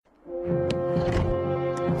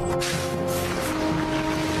Okay,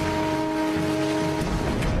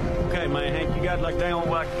 man, Hank, you got like down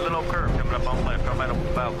like a little curve coming up on left. I'm at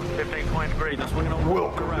about 15, 20 degrees. I'm swinging on.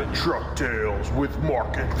 Welcome to Truck Tales with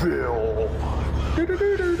Mark and Phil.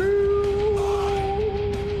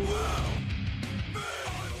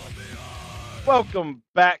 Welcome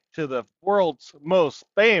back to the world's most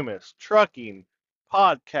famous trucking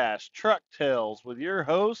podcast, Truck Tales, with your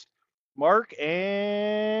host, Mark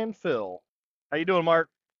and Phil. How you doing, Mark?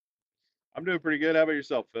 I'm doing pretty good. How about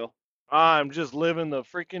yourself, Phil? I'm just living the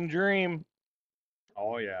freaking dream.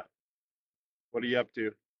 Oh, yeah. What are you up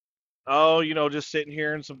to? Oh, just sitting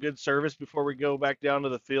here in some good service before we go back down to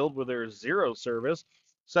the field where there's zero service.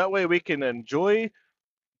 So that way we can enjoy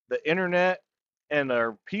the internet and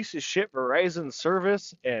our piece of shit Verizon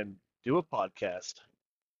service and do a podcast.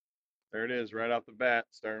 There it is, right off the bat,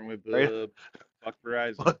 starting with Right. the fuck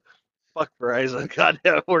Verizon. Fuck Verizon.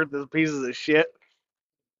 Goddamn, worth this pieces of shit.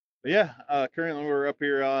 But yeah, currently we're up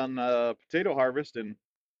here on potato harvest in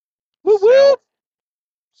Whoop, whoop.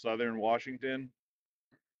 southern Washington,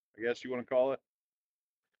 I guess you want to call it.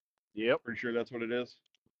 Yep. Pretty sure that's what it is.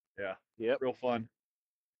 Yeah. Yep. Real fun.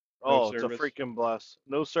 Oh, service. it's a freaking blast.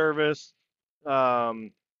 No service.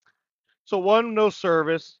 So one, no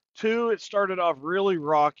service. Two, it started off really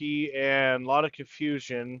rocky and a lot of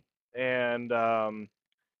confusion and kind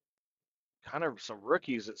of some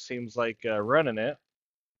rookies, it seems like, running it.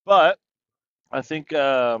 But I think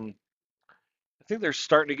they're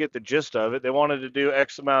starting to get the gist of it. They wanted to do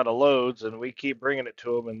X amount of loads, and we keep bringing it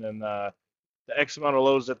to them, and then the X amount of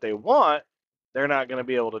loads that they want, they're not going to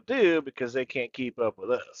be able to do because they can't keep up with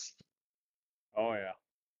us. Oh, yeah.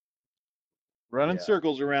 Running Yeah.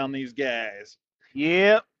 circles around these guys.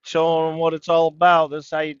 Yep, showing them what it's all about. This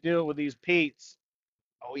is how you do it with these Pete's.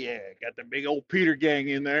 Oh, yeah. Got the big old Peter gang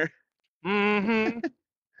in there. Mm-hmm.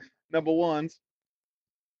 Number ones.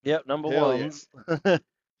 Yep, number Hell ones.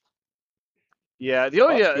 Yeah. The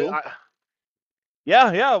only That's cool.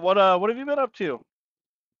 yeah. What have you been up to?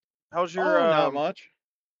 How's your not much.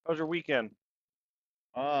 how's your weekend?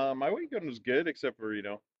 My weekend was good, except for,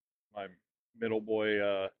 my middle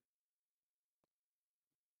boy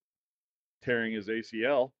tearing his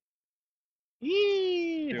ACL.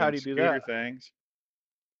 Yee, Doing how do you do scooter that? things.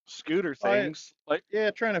 Scooter I- things. Like Yeah,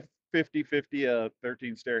 trying to 50-50 a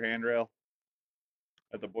 13-stair handrail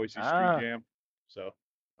at the Boise Ah. Street Jam. So,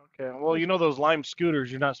 okay. Well, you know those Lime scooters,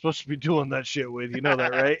 you're not supposed to be doing that shit with. You know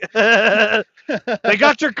that, right? They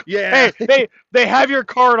got your yeah. Hey, they have your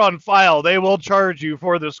card on file. They will charge you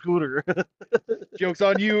for the scooter. Joke's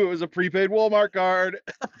on you. It was a prepaid Walmart card.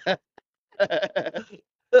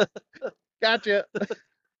 Gotcha.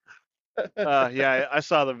 Yeah, I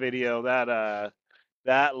saw the video.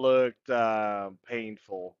 That looked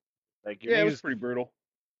painful. Like Yeah, it was pretty brutal.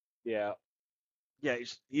 yeah.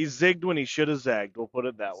 He zigged when he should have zagged. We'll put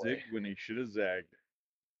it that way. Zigged when he should have zagged.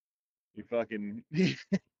 He fucking.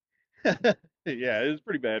 Yeah, it was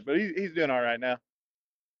pretty bad, but he's doing all right now.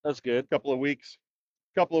 That's good. Couple of weeks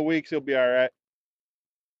he'll be all right.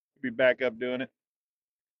 He'll be back up doing it.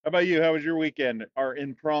 How about you? How was your weekend? Our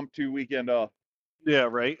impromptu weekend off. Yeah,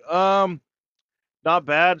 right. Not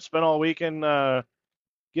bad. Spent all weekend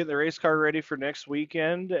getting the race car ready for next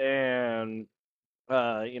weekend, and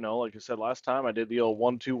like I said last time, I did the old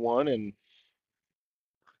 1-2-1 and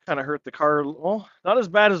kind of hurt the car. Well, not as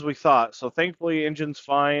bad as we thought. So thankfully, engine's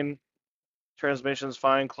fine, transmission's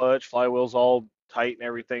fine, clutch, flywheel's all tight and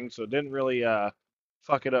everything. So it didn't really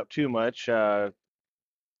fuck it up too much.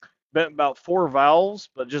 Bent about 4 valves,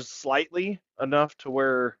 but just slightly enough to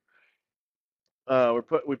where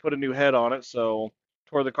we put a new head on it. So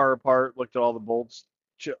tore the car apart, looked at all the bolts,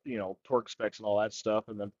 torque specs and all that stuff,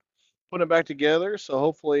 and then put it back together. So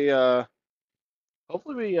hopefully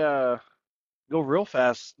we go real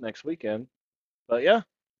fast next weekend. But yeah,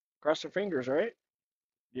 cross your fingers, right?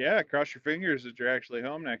 Yeah, cross your fingers that you're actually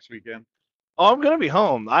home next weekend. Oh, I'm gonna be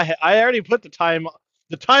home. I already put the time.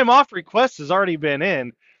 The time off request has already been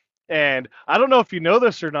in, and I don't know if you know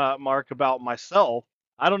this or not, Mark, about myself.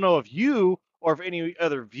 I don't know if you or if any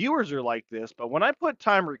other viewers are like this, but when I put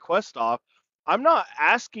time request off, I'm not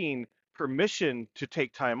asking permission to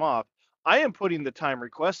take time off. I am putting the time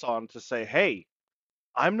request on to say, hey,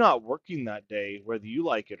 I'm not working that day, whether you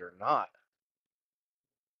like it or not.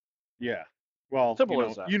 Yeah. Well, Simple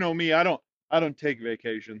as that. you know me. I don't take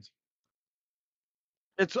vacations.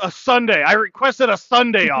 It's a Sunday. I requested a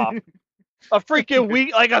Sunday off. A freaking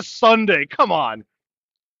week, like a Sunday. Come on.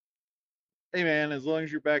 Hey man, as long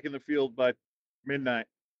as you're back in the field by midnight.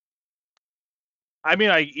 I mean,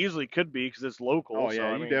 I easily could be because it's local. Oh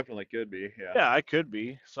yeah, so, you definitely could be. Yeah. Yeah, I could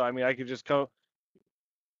be. So I mean, I could just go.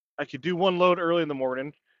 I could do one load early in the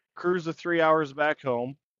morning, cruise the 3 hours back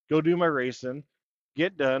home, go do my racing,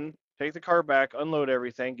 get done, take the car back, unload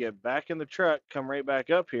everything, get back in the truck, come right back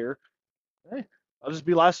up here. Hey, I'll just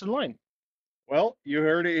be last in line. Well, you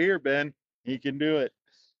heard it here, Ben. He can do it.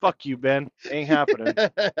 Fuck you, Ben. Ain't happening.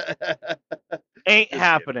 Ain't Just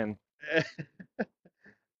happening.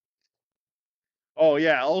 Oh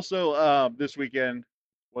yeah. Also, this weekend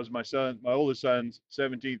was my oldest son's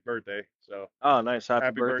 17th birthday. So Oh, nice. Happy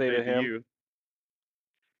happy birthday to him. you,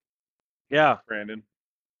 Yeah. Brandon.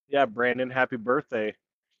 Yeah, Brandon, happy birthday.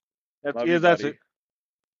 Love Yeah, you, that's buddy. it.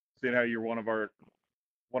 Seeing how you're one of our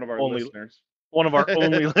Only listeners. one of our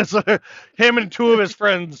only listeners. Him and two of his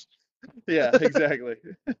friends. Yeah, exactly.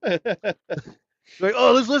 Like,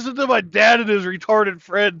 oh, let's listen to my dad and his retarded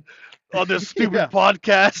friend on this stupid Yeah.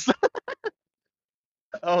 podcast.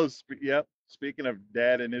 Oh, yep. Speaking of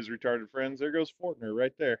dad and his retarded friends, there goes Fortner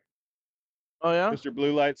right there. Oh yeah, Mr.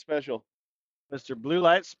 Blue Light Special. Mr. Blue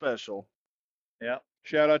Light Special. Yeah.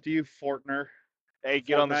 Shout out to you, Fortner. Hey,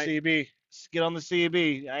 get on the Fortnite. CB. Get on the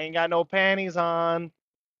CB. I ain't got no panties on.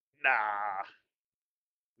 Nah.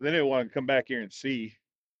 They didn't want to come back here and see.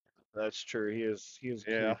 That's true. He is.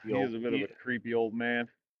 Yeah, creepy he old. is a bit of a creepy old man.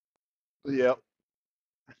 Yep.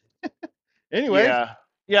 Anyways, Yeah.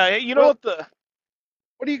 Yeah. You know Well- what the?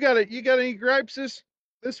 what do you got? You got any gripes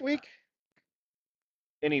this week?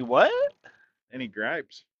 Any what? Any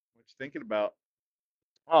gripes? What you thinking about?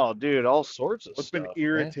 Oh, dude, all sorts of What's stuff. been man.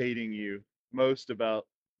 irritating you most about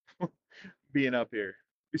being up here,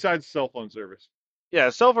 besides cell phone service? Yeah,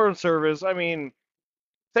 cell phone service. I mean,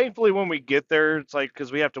 thankfully when we get there, it's like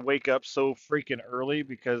because we have to wake up so freaking early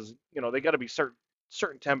because they got to be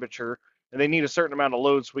certain temperature and they need a certain amount of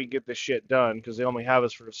load so we can get this shit done because they only have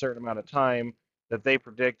us for a certain amount of time that they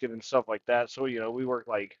predicted and stuff like that. So we work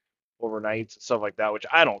like overnights and stuff like that, which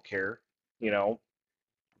I don't care, you know.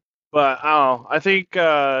 But I don't know. I think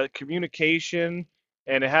communication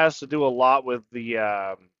and it has to do a lot with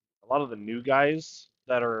a lot of the new guys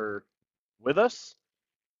that are with us.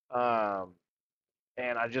 Um,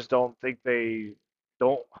 and I just don't think they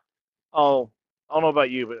don't. Oh, I don't know about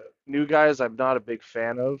you, but new guys, I'm not a big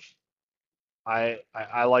fan of. I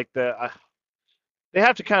like that. They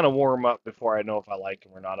have to kind of warm up before I know if I like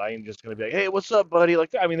them or not. I ain't just gonna be like, hey, what's up, buddy?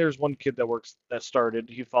 Like, I mean, there's one kid that started.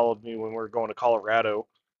 He followed me when we were going to Colorado.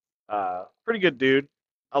 Pretty good dude.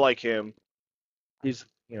 I like him. He's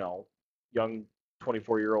young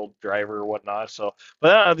 24-year-old driver or whatnot. So,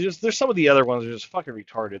 but there's some of the other ones that are just fucking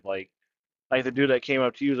retarded. Like the dude that came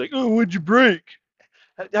up to you was like, "Oh, what'd you break?"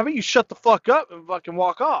 How about you shut the fuck up and fucking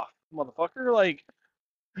walk off, motherfucker? Like,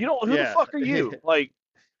 you don't. Who the Yeah. fuck are you? Like,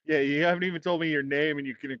 Yeah, you haven't even told me your name, and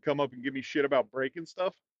you can come up and give me shit about breaking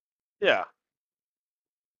stuff. yeah.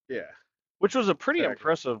 Yeah. Which was a pretty Exactly.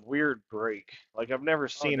 impressive, weird break. Like, I've never Oh,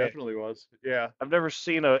 seen it. definitely was. Yeah. I've never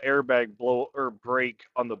seen an airbag blow or break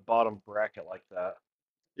on the bottom bracket like that.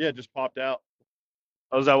 Yeah, it just popped out.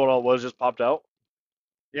 Oh, is that what it was? Just popped out?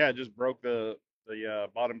 Yeah, it just broke the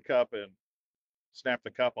bottom cup and snapped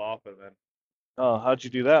the cup off, and then Oh, how'd you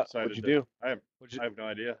do that? decided What'd you to- do? I have What'd I have no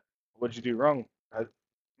idea. you do wrong?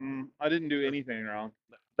 I didn't do anything wrong.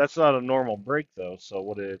 That's not a normal break though. So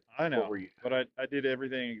I know, what were you? but I did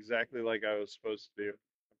everything exactly like I was supposed to do.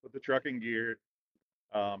 I put the truck in gear.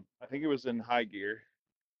 I think it was in high gear.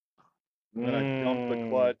 And then I dumped the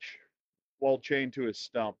clutch while chained to a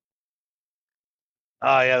stump.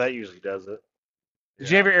 Oh yeah, that usually does it. Did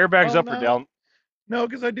you Yeah. have your airbags Oh, up or no. down? No,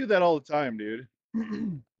 because I do that all the time, dude.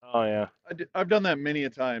 Oh yeah. I've done that many a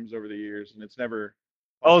times over the years, and it's never.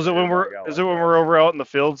 Oh, is it when airbag out is like it when that. we're over out in the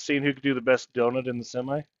field seeing who could do the best donut in the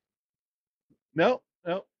semi? No.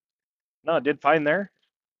 No, I did fine there.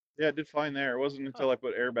 Yeah, I did fine there. It wasn't until I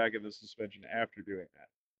put airbag in the suspension after doing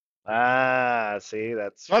that. Ah, see,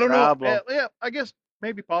 that's I don't problem. know. Yeah, I guess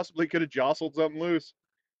maybe possibly could have jostled something loose.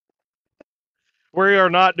 We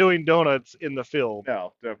are not doing donuts in the field.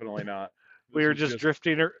 No, definitely not. We This are was just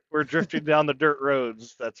drifting. We're drifting down the dirt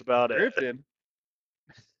roads. That's about it. drifting.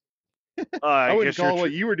 I wouldn't guess you're call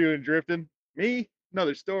what you were doing drifting. Me?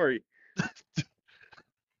 Another story.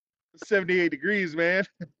 78 degrees, man.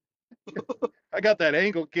 I got that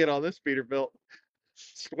ankle kit on this Peterbilt.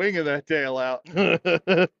 Swinging that tail out.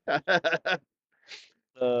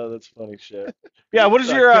 That's funny shit. Yeah, what is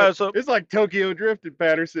It's your like so? It's like Tokyo Drift in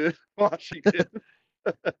Patterson, Washington.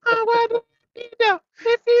 I want to know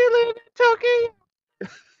if you live in Tokyo.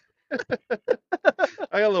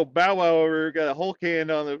 I got a little bow wow over here, got a Hulk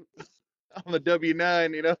hand on the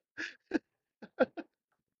W9, you know.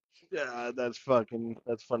 Yeah, that's fun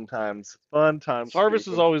times. Fun times. Harvest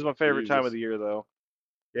is Stupid. always my favorite time of Jesus. the year, though.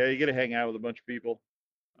 Yeah, you get to hang out with a bunch of people.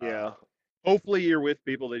 Yeah. Hopefully you're with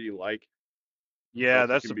people that you like. Yeah, Plus, it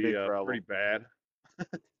that's can a be big problem. pretty bad.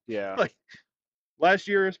 Yeah. Like last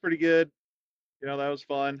year was pretty good. You know, that was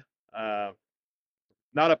fun.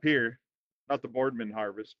 Not up here, not the Boardman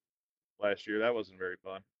harvest last year. That wasn't very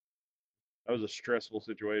fun. That was a stressful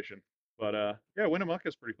situation. But yeah,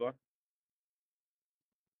 Winnemucca's pretty fun.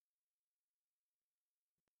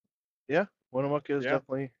 Yeah, Winnemucca is Yeah.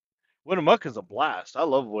 definitely Winnemucca's a blast. I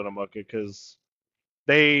love Winnemucca because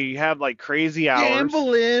they have like crazy hours.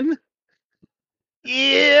 Gambling.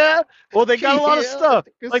 Yeah. Well, they got a lot of Yeah, stuff.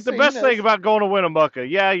 at the Like the best thing casinos. about going to Winnemucca,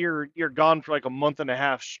 yeah, you're gone for like a month and a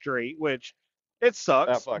half straight, which it That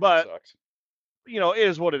sucks, fucking but sucks. you know, it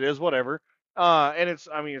is what it is, whatever. And it's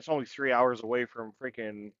I mean, it's only 3 hours away from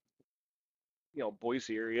freaking, you know,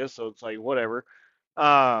 Boise area, so it's like whatever.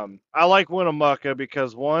 I like Winnemucca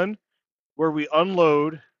because one, where we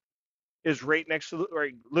unload is right next to the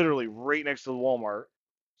right literally right next to the Walmart.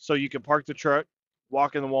 So you can park the truck,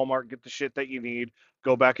 walk in the Walmart, get the shit that you need,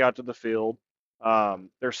 go back out to the field.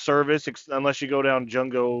 There's service unless you go down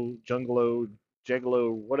Jungalo,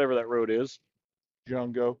 whatever that road is.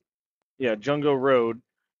 Jungo. Yeah, Jungo Road.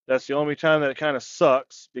 That's the only time that it kind of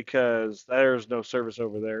sucks because there's no service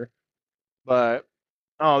over there. But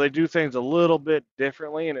oh, they do things a little bit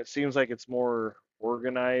differently, and it seems like it's more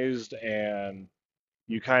organized, and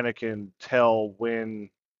you kind of can tell when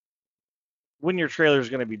your trailer is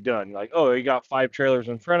going to be done. Like, oh, you got 5 trailers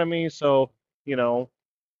in front of me, so you know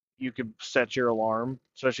you could set your alarm,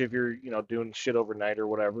 especially if you're doing shit overnight or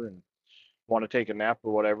whatever, and want to take a nap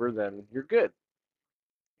or whatever, then you're good.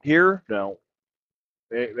 Here, no,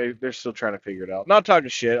 they're still trying to figure it out. Not talking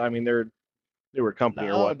shit. I mean, they were a company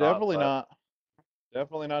or No, whatnot, definitely but not.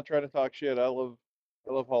 Definitely not trying to talk shit. I love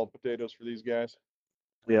hauled potatoes for these guys.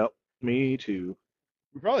 yep, me too.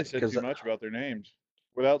 We probably said Because too much about their names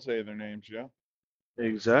without saying their names, yeah.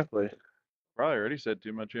 exactly, Probably already said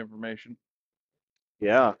too much information.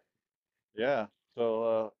 yeah. Yeah.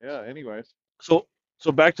 So yeah, anyways. So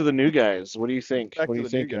back to the new guys. What do you think? Back What are to you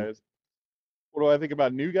the new thinking? guys. What do I think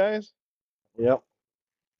about new guys Yep.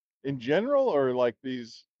 in general, or like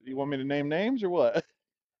these? You want me to name names or what?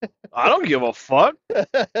 I don't give a fuck.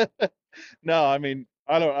 No, I mean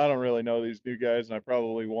I don't really know these new guys, and I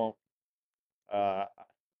probably won't. Uh,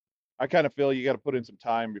 I kind of feel you got to put in some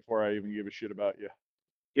time before I even give a shit about you.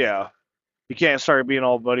 Yeah. You can't start being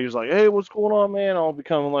all buddies like, hey, what's going on, man? I'll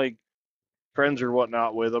become like friends or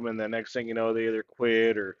whatnot with them, and then next thing you know, they either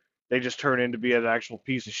quit or they just turn into be an actual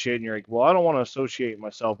piece of shit, and you're like, well, I don't want to associate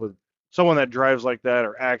myself with someone that drives like that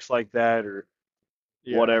or acts like that or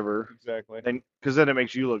Yeah, whatever. exactly. And because then it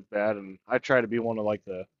makes you look bad, and I try to be one of like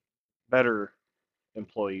the better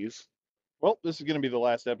employees. Well, this is gonna be the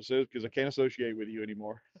last episode because I can't associate with you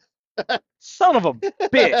anymore. Son of a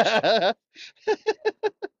bitch.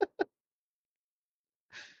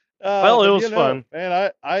 Well, it But was fun.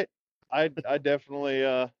 man, I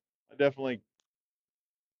definitely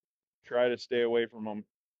try to stay away from them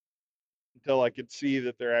until I could see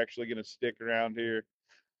that they're actually going to stick around here.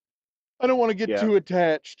 I don't want to get Yeah. too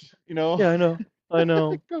attached, you know. Yeah, I know. I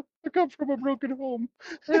know. I come from a broken home.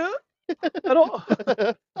 Yeah. I don't.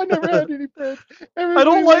 I never had any friends. I Everybody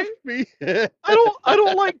don't like. left me. I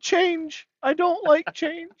don't like change. I don't like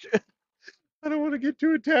change. I don't want to get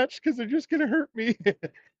too attached because they're just gonna hurt me.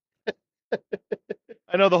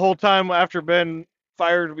 I know the whole time after Ben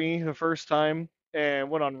fired me the first time and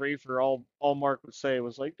went on reefer, all Mark would say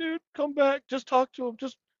was like, "Dude, come back. Just talk to him.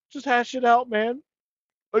 Just hash it out, man.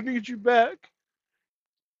 I need you back."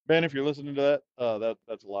 Ben, if you're listening to that,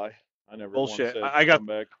 that's a lie. I never once Bullshit. said I got come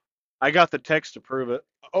back. I got the text to prove it.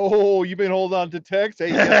 Oh, you've been holding on to text? Hey,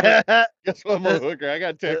 guess what, I'm a hooker. I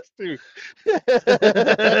got text too.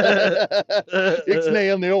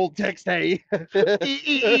 Ixnay on the old text, hey.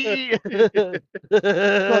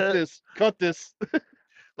 Cut this.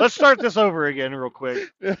 Let's start this over again real quick.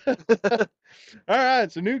 All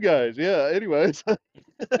right, so new guys. Yeah, anyways.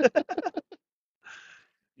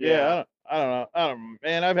 Yeah, I don't know.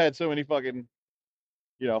 Man, I've had so many fucking,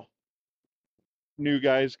 new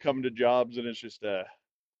guys come to jobs, and it's just they're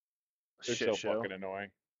Shit so show. fucking annoying.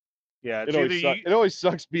 Yeah, It always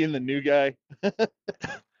sucks being the new guy.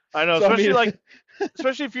 I know, So, I especially mean-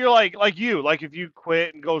 especially if you're like you, like if you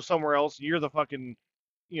quit and go somewhere else, and you're the fucking,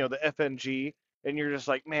 the FNG, and you're just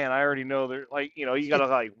like, man, I already know they're like, you gotta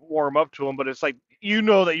like warm up to them, but it's like you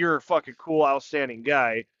know that you're a fucking cool, outstanding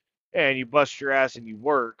guy, and you bust your ass and you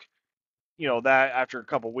work, that after a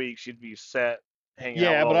couple weeks you'd be set hanging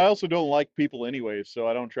out. Yeah, with but all I also don't like people anyways, so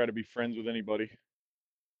I don't try to be friends with anybody.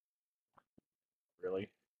 really.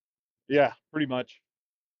 Yeah, pretty much.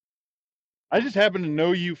 I just happen to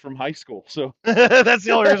know you from high school, so That's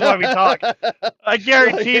the only reason why we talk. I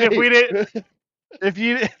guaranteed if we didn't,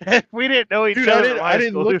 if we didn't know each Dude, other from high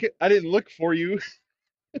school, I didn't look for you.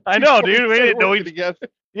 I know, before dude. We started didn't know working each. together.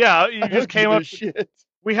 Yeah, you I just don't came give a up. shit.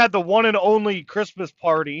 We had the one and only Christmas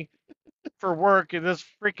party for work, and this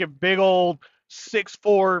freaking big old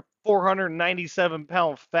 6'4",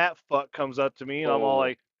 497-pound fat fuck comes up to me, and I'm all Whoa.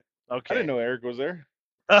 like, I didn't okay. know Eric was there.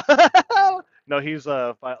 No, he's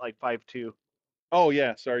like 5'2". Oh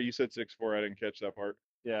yeah, sorry, you said 6'4". I didn't catch that part.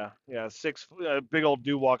 Yeah, six. Big old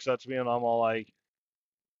dude walks up to me, and I'm all like,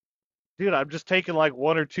 dude, I'm just taking like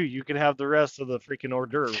one or two. You can have the rest of the freaking hors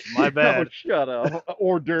d'oeuvres. My Oh, bad. shut up.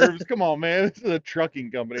 Hors d'oeuvres. Come on, man. This is a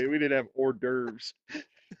trucking company. We didn't have hors d'oeuvres.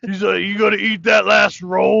 He's like, you gonna eat that last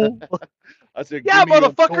roll? I said, Yeah, give me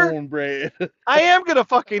your motherfucker. cornbread. I am gonna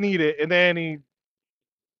fucking eat it. And then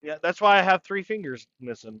yeah, that's why I have 3 fingers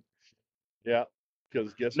missing. Yeah,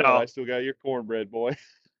 because guess what? I No, still got your cornbread, boy.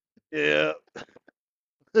 yeah,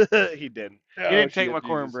 he didn't. He Oh didn't take my shit, Jesus.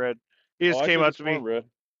 cornbread. He Oh, just I came took up his to me. cornbread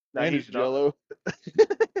Nah, and his he's not. Jello.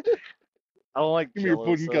 I don't like Give me your Jello.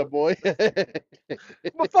 pudding So. cup, boy.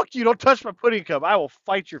 Well, fuck you! Don't touch my pudding cup. I will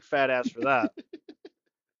fight your fat ass for that.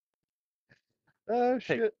 Oh Take.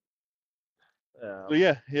 shit. So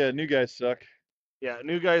yeah, new guys suck. Yeah,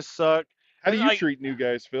 new guys suck. How do And you I treat new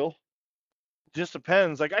guys, Phil? just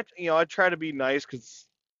depends. Like I try to be nice because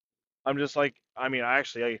I'm just like, I mean,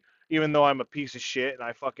 even though I'm a piece of shit and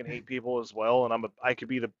I fucking hate people as well, and I could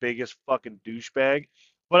be the biggest fucking douchebag,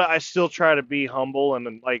 but I still try to be humble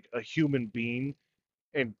and like a human being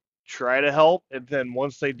and try to help. And then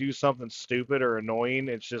once they do something stupid or annoying,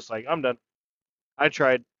 it's just like I'm done. I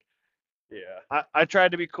tried. Yeah. I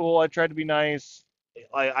tried to be cool. I tried to be nice.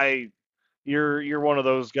 You're one of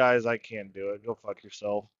those guys. I can't do it. Go fuck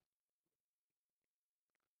yourself.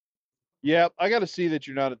 Yeah, I got to see that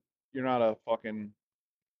you're not a fucking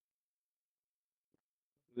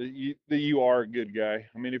that you are a good guy.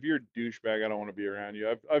 I mean, if you're a douchebag, I don't want to be around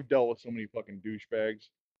you. I've dealt with so many fucking douchebags,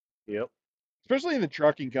 Yep. especially in the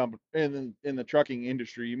trucking company in the trucking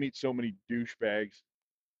industry. You meet so many douchebags,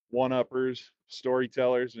 one-uppers,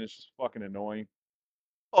 storytellers, and it's just fucking annoying.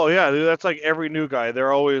 Oh yeah, dude, that's like every new guy.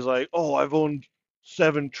 They're always like, "Oh, I've owned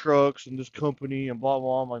 7 trucks in this company and blah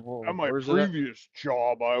blah." I'm like, At "Well, my where's it at?" previous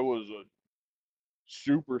job, I was a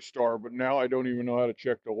superstar, but now I don't even know how to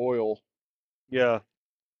check the oil. Yeah.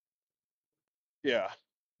 Yeah,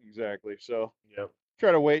 exactly. So Yep.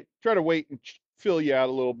 try to wait and fill you out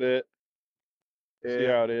a little bit, see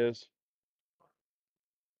Yeah. how it is.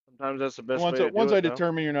 Sometimes that's the best Once way to do once it, I though.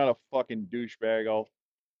 determine you're not a fucking douchebag,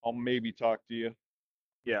 I'll maybe talk to you.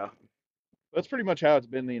 Yeah. That's pretty much how it's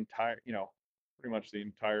been the entire, pretty much the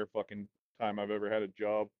entire fucking time I've ever had a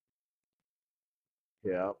job.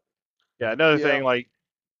 Yeah. Yeah. Another Yeah. thing, like,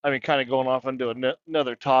 I mean, kind of going off into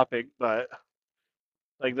another topic, but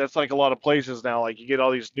like that's like a lot of places now. Like you get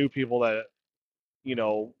all these new people that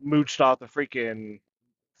mooched off the freaking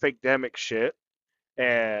fake demic shit,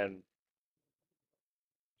 and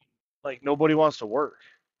like nobody wants to work.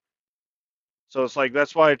 So it's like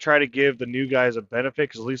that's why I try to give the new guys a benefit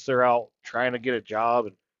because at least they're out trying to get a job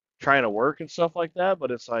and trying to work and stuff like that.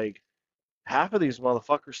 But it's like half of these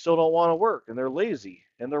motherfuckers still don't want to work and they're lazy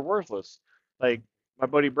and they're worthless. Like my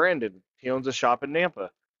buddy Brandon, he owns a shop in Nampa.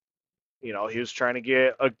 He was trying to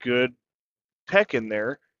get a good tech in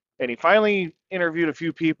there, and he finally interviewed a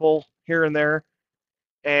few people here and there.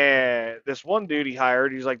 And this one dude he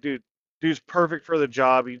hired, he's like, dude's perfect for the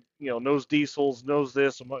job. He, knows diesels, knows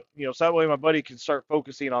this, so that way my buddy can start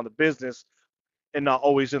focusing on the business and not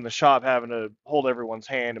always in the shop having to hold everyone's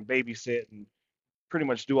hand and babysit and pretty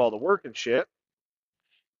much do all the work and shit.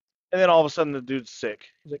 And then all of a sudden the dude's sick.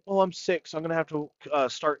 He's like, "Oh, I'm sick, so I'm gonna have to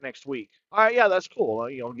start next week." All right, yeah, that's cool.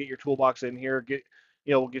 Get your toolbox in here,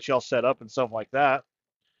 we'll get you all set up and stuff like that.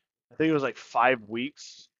 I think it was like 5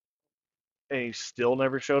 weeks, and he still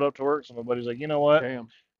never showed up to work. So my buddy's like, "You know what? Damn.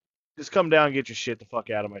 Just come down and get your shit the fuck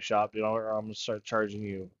out of my shop, or I'm gonna start charging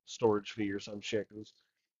you storage fee or some shit." It's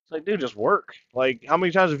like, dude, just work. Like, how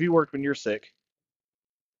many times have you worked when you're sick?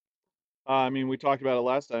 I mean, we talked about it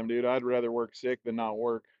last time, dude. I'd rather work sick than not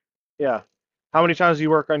work. Yeah. How many times do you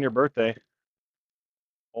work on your birthday?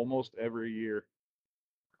 Almost every year.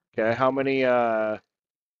 Okay. How many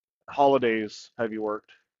holidays have you worked?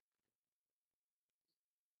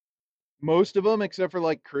 Most of them, except for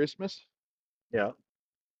like Christmas. Yeah.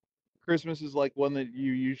 Christmas is like one that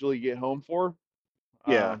you usually get home for.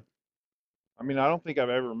 Yeah. I mean, I don't think I've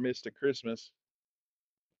ever missed a Christmas,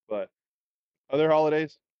 but other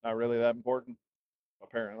holidays, not really that important,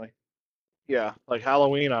 apparently. Yeah. Like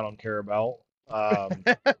Halloween, I don't care about. Um,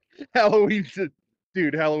 Halloween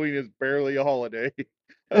is barely a holiday.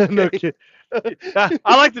 no Okay. kid.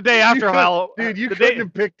 I like the day after Halloween. Dude, you the couldn't day,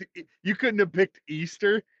 have picked. You couldn't have picked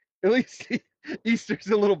Easter. At least Easter's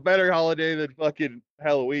a little better holiday than fucking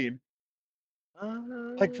Halloween.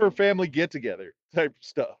 Like for a family get together type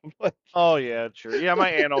stuff. Like, Oh yeah, sure. Yeah, my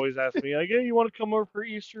aunt always asks me like, "Hey, you want to come over for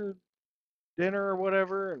Easter dinner or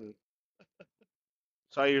whatever?" And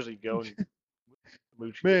so I usually go and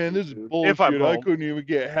mooch and get man, some this is food if I'm bullshit. I home. couldn't even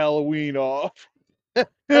get Halloween off. Yeah,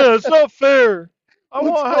 it's not fair. I What's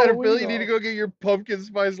want the matter, Halloween Bill? You need to off. go get your pumpkin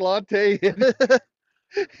spice latte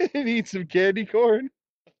and eat some candy corn.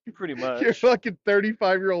 Pretty You're a much. fucking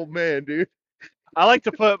 35-year-old man, dude. I like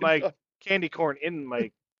to put my candy corn in my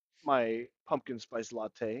pumpkin spice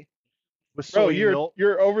latte with Bro, soy milk.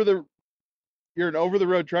 you're an over the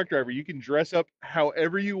road truck driver. You can dress up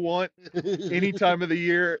however you want any time of the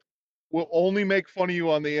year. We'll only make fun of you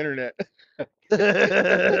on the internet.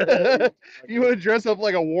 You want to dress up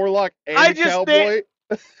like a warlock and I a just cowboy?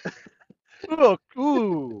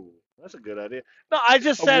 ooh, that's a good idea. No, I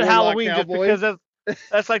just A said warlock Halloween just cowboy? because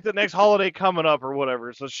that's like the next holiday coming up or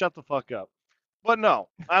whatever. So shut the fuck up. But no,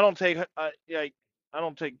 I don't take. Yeah, I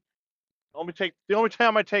don't take. The only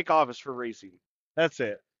time I take off is for racing. That's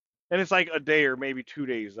it, and it's like a day or maybe 2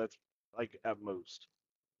 days. That's like at most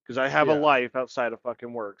because I have a Yeah. life outside of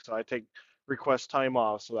fucking work. So I take request time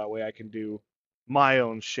off so that way I can do my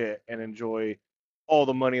own shit and enjoy all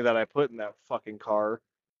the money that I put in that fucking car,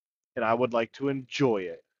 and I would like to enjoy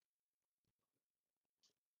it.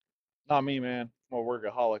 Not me, man. I'm a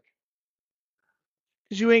workaholic.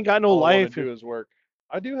 Cause you ain't got no All I want life. to do is work.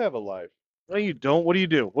 I do have a life. No, you don't. What do you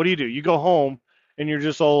do? What do you do? You go home and you're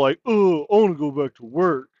just all like, "Oh, I want to go back to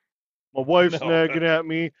work. My wife's No. nagging at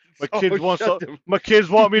me. My Oh, kids want shut the my kids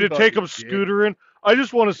want me to take fucking them dick. scootering. I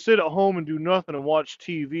just want to sit at home and do nothing and watch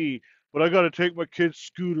TV, but I got to take my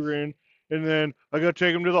kids scootering, and then I got to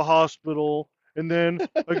take them to the hospital, and then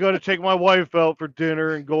I got to take my wife out for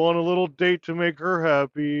dinner and go on a little date to make her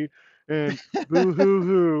happy, and boo hoo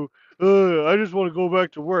hoo. I just want to go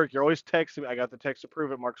back to work. You're always texting me. I got the text to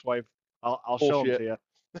prove it, Mark's wife. I'll show them Bullshit. to you.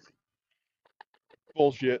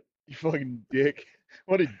 Bullshit. You fucking dick.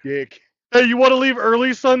 What a dick. Hey, you want to leave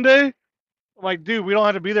early Sunday? I'm like, dude, we don't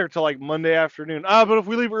have to be there till like Monday afternoon. But if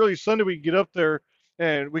we leave early Sunday, we can get up there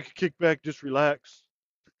and we can kick back, just relax.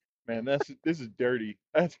 Man, this is dirty.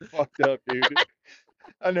 That's fucked up, dude.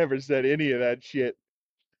 I never said any of that shit.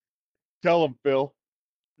 Tell him, Phil.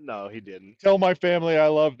 No, he didn't. Tell my family I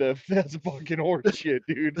love them. That's fucking horse shit,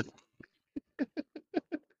 dude.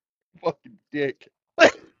 Fucking dick.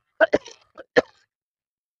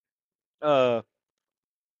 Uh,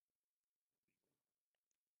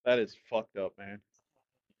 That is fucked up, man.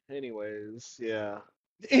 anyways, yeah.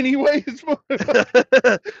 Anyways, this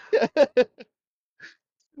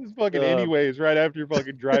fucking anyways, right after you're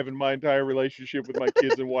fucking driving my entire relationship with my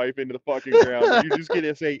kids and wife into the fucking ground. You're just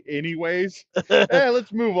gonna say anyways? Hey,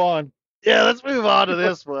 let's move on. Yeah, let's move on to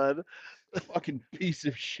this one. Fucking piece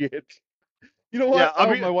of shit. You know what? Yeah, I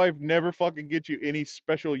hope my wife never fucking gets you any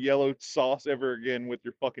special yellow sauce ever again with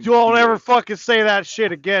your fucking. You won't ever Cheetos. fucking say that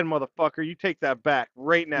shit again, motherfucker. You take that back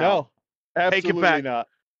right now. No, absolutely back. not.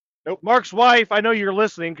 Mark's wife, I know you're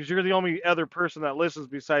listening because you're the only other person that listens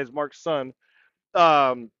besides Mark's son.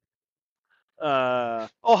 Oh,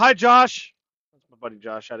 hi, Josh. That's my buddy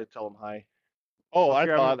Josh. I had to tell him hi. Oh, Hope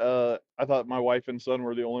you're I thought my wife and son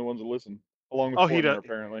were the only ones that listen, along with Oh, he Fortner, does-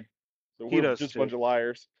 apparently. So he we're does just too. a bunch of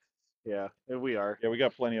liars. Yeah, we are. Yeah, we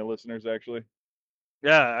got plenty of listeners actually.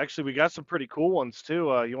 Yeah, actually, we got some pretty cool ones too.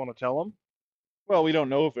 You want to tell them? Well, we don't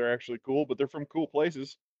know if they're actually cool, but they're from cool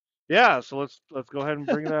places. Yeah, so let's go ahead and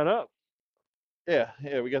bring that up. Yeah,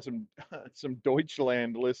 we got some some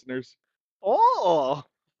Deutschland listeners. Oh,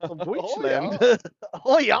 Deutschland. yeah.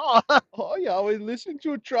 Oh yeah. Oh yeah, we're listening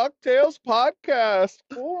to a Truck Tales podcast.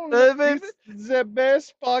 Oh, baby. it's the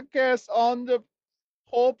best podcast on the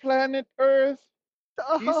whole planet Earth.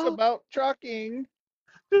 It's about trucking.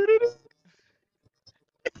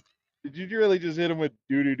 Did you really just hit him with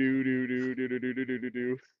doo doo doo doo doo doo doo doo doo doo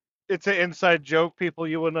doo? It's an inside joke, people.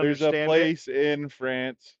 You wouldn't There's understand a place in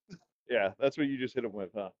France. Yeah, that's what you just hit him with,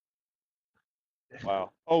 huh?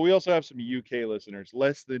 Wow. Oh, we also have some UK listeners.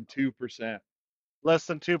 Less than 2%. Less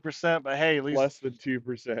than 2%, but hey, at least Less than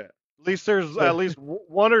 2%. at least there's at least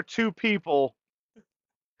one or two people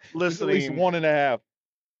There's listening. at least 1.5.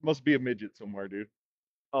 Must be a midget somewhere, dude.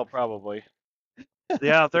 Oh, probably.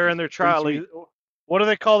 Yeah, they're in their Pretty trolley. What do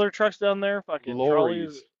they call their trucks down there? Fucking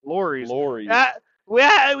Lorries. trolleys. Lorries.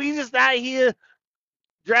 We just out here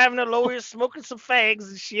driving a lorry, smoking some fags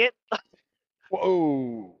and shit,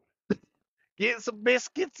 Whoa. getting some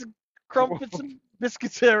biscuits and crumpets and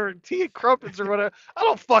biscuits or tea and crumpets or whatever. I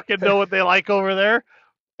don't fucking know what they like over there.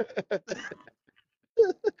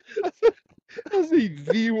 That's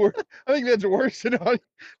the worst. I think that's worse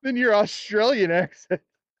than your Australian accent.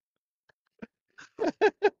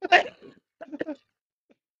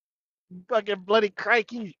 Fucking bloody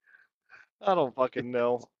crikey. I don't fucking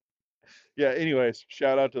know. Yeah. Anyways,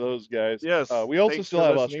 shout out to those guys. Yes. We also Thanks still for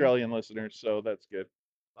have listening. Australian listeners, so that's good.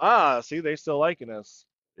 Ah, see, they still liking us.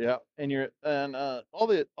 Yeah, and all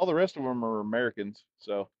the rest of them are Americans.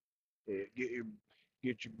 So Yeah, get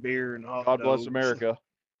your beer and hot God bless dogs. America.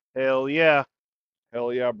 Hell yeah,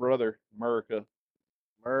 Hell yeah, brother, America.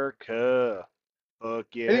 America. Fuck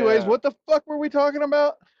Anyways, yeah. what the fuck were we talking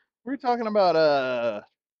about? We were talking about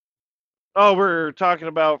Oh, we're talking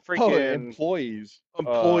about freaking employees.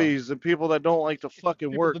 employees and people that don't like to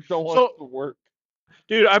fucking People work. that don't want So, to work.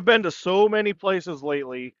 dude, I've been to so many places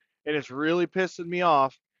lately, and it's really pissing me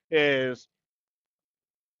off. Is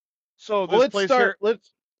so Well, this place here.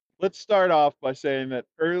 let's start off by saying that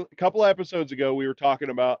a couple episodes ago we were talking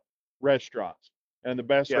about restaurants and the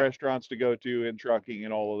best Yeah, restaurants to go to in trucking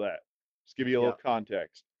and all of that. Just give you a yeah. little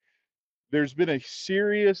context. There's been a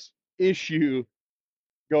serious issue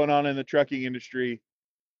going on in the trucking industry,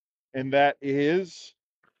 and that is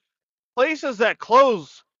Places that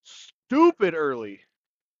close stupid early.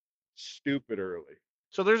 stupid early.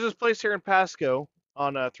 So there's this place here in Pasco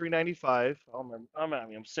on 395.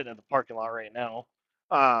 I'm sitting in the parking lot right now.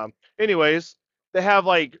 Anyways, they have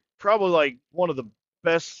like probably like one of the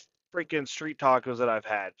best freaking street tacos that I've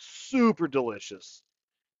had. Super delicious.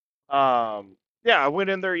 Yeah, I went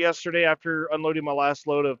in there yesterday after unloading my last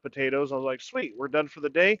load of potatoes. I was like, sweet, we're done for the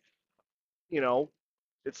day. You know,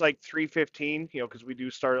 it's like 3:15. Because we do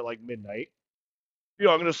start at like midnight.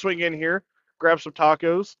 I'm gonna swing in here, grab some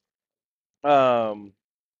tacos. Um,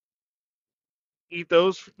 Eat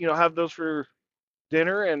those, have those for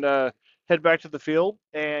dinner and head back to the field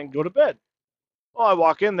and go to bed. Well, I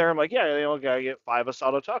walk in there, I'm like, yeah, gotta get 5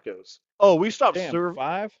 asado tacos. Oh, we stopped Damn, serving.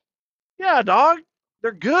 5? Yeah, dog,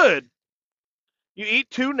 they're good. You eat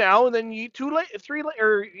 2 now and then you eat 2 late, 3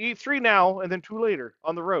 or you eat 3 now and then 2 later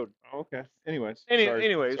on the road. Okay. Anyways,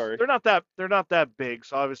 Anyways, sorry. they're not that big,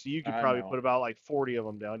 so obviously you could I probably know. put about like 40 of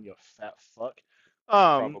them down, you fat fuck.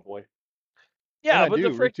 Um, Probably. And yeah, I but the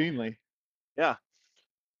do frick, routinely. yeah,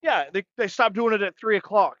 yeah, they stopped doing it at 3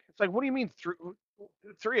 o'clock. It's like, what do you mean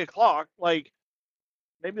 3 o'clock? Like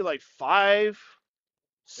maybe like five, And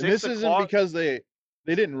six this isn't o'clock. because they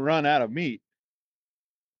didn't run out of meat.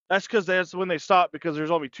 That's because that's when they stop because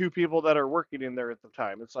there's only 2 people that are working in there at the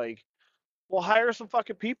time. It's like, well, hire some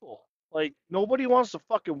fucking people. Like nobody wants to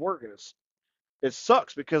fucking work, and it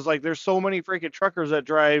sucks because like there's so many freaking truckers that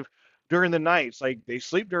drive during the nights. Like they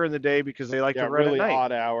sleep during the day because they like to Yeah, run at really night.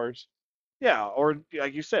 odd hours. Yeah, or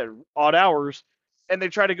like you said, odd hours, and they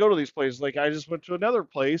try to go to these places. Like I just went to another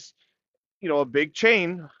place, a big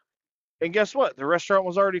chain, and guess what? The restaurant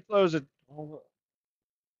was already closed at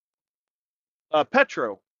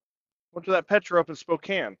Petro. Went to that Petro up in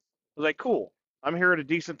Spokane. I was like, cool. I'm here at a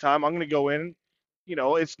decent time. I'm gonna go in.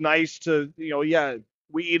 It's nice to, yeah,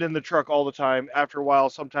 we eat in the truck all the time. After a while,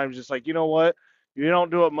 sometimes it's like, you know what? You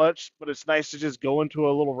don't do it much, but it's nice to just go into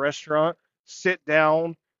a little restaurant, sit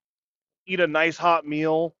down, eat a nice hot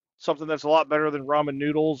meal, something that's a lot better than ramen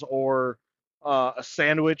noodles or a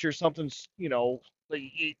sandwich or something, that you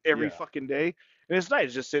eat every Yeah. fucking day. And it's nice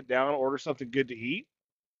to just sit down, order something good to eat.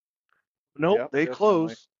 Nope, Yep, they definitely.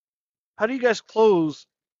 close. How do you guys close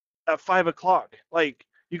at 5 o'clock? Like,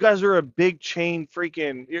 you guys are a big chain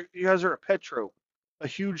freaking, you guys are a Petro, a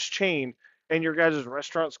huge chain, and your guys'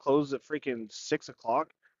 restaurants close at freaking 6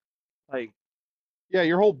 o'clock? Like, Yeah,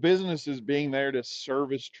 your whole business is being there to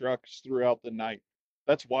service trucks throughout the night.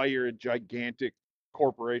 That's why you're a gigantic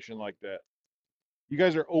corporation like that. You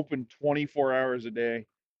guys are open 24 hours a day.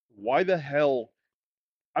 Why the hell?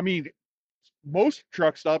 I mean, most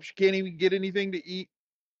truck stops you can't even get anything to eat,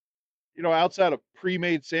 outside of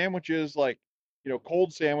pre-made sandwiches, like,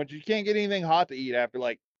 cold sandwiches. You can't get anything hot to eat after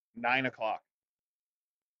like 9 o'clock.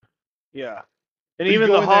 yeah. And Or you even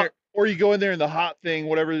go the in hot, there, or you go in there and the hot thing,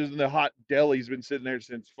 whatever is in the hot deli's been sitting there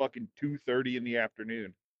since fucking 2:30 in the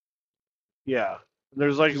afternoon. yeah.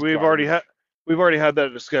 There's It's like just garbage. we've already had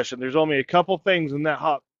that discussion. There's only a couple things in that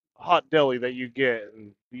hot deli that you get,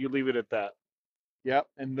 and you leave it at that. Yep,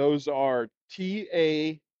 and those are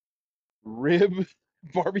TA rib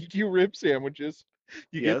barbecue rib sandwiches.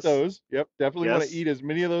 You get Yes, those. Yep, definitely want to yes, eat as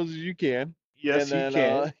many of those as you can. And yes, you then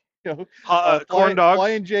can. Corn Flying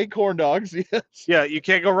dogs. J corn dogs. Yes. Yeah, you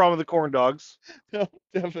can't go wrong with the corn dogs. No,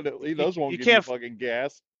 definitely. You, Those won't you give you can't. fucking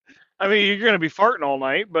gas. I mean, you're gonna be farting all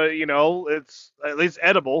night, but it's at least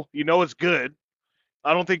edible. It's good.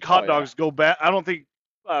 I don't think Oh hot yeah. dogs go bad. I don't think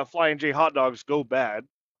Flying J hot dogs go bad.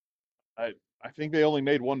 I think they only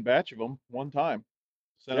made one batch of them one time.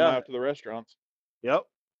 Sent them Yeah. out to the restaurants. Yep.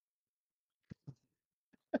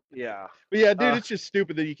 Yeah. But yeah, dude, Uh, it's just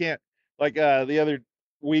stupid that you can't like the other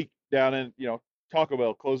week down in Taco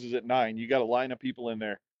Bell closes at 9. You got a line of people in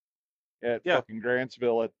there at Yeah. fucking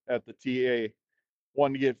Grantsville at the TA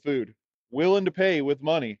wanting to get food, willing to pay with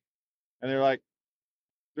money, and they're like,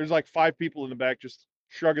 there's like 5 people in the back just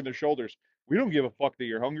shrugging their shoulders. We don't give a fuck that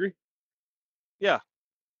you're hungry. Yeah.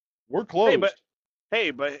 We're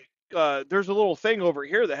Hey, closed. there's a little thing over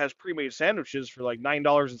here that has pre-made sandwiches for like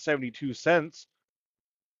 $9.72.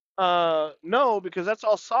 No, because that's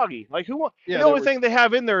all soggy. Like who want? Yeah, The only thing they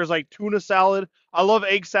have in there is like tuna salad. I love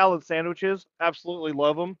egg salad sandwiches. Absolutely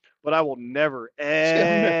love them, but I will never, I'm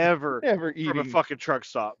ever never from a eating. fucking truck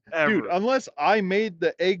stop ever. Dude, unless I made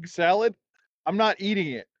the egg salad, I'm not eating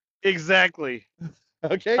it. Exactly.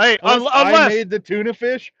 Okay? Hey, Unless I unless made the tuna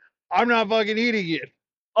fish, I'm not fucking eating it.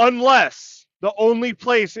 unless the only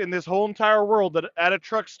place in this whole entire world that at a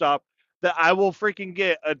truck stop that I will freaking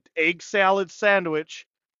get an egg salad sandwich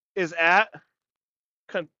is at,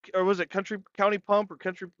 or was it Country County Pump or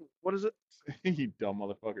Country? What is it? You dumb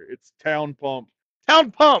motherfucker. It's Town Pump. Town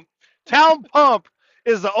Pump. Town Pump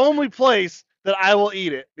is the only place that I will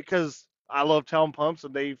eat it because I love Town Pumps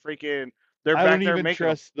and they're I back don't there even making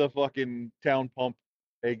them. trust the fucking Town Pump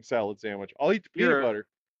egg salad sandwich. I'll eat the peanut You're- butter.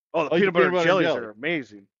 Oh, the I'll eat peanut butter and and jellies jelly. are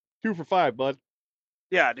amazing. 2 for $5, bud.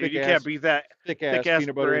 Yeah, dude, Thick you ass- can't beat that. Thick ass Thick-ass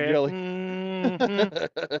peanut butter and bread.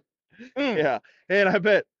 jelly. Mm. Yeah. And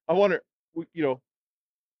I wonder,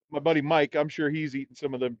 my buddy Mike, I'm sure he's eating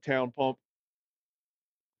some of them Town Pump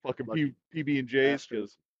fucking Lucky PB&Js bastard.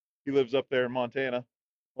 because he lives up there in Montana.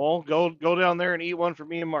 Well, go down there and eat one for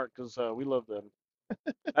me and Mark because we love them.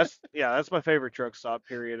 That's my favorite truck stop.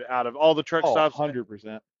 Period. Out of all the truck Oh, stops,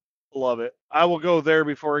 100%. love it. I will go there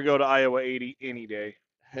before we go to Iowa 80 any day.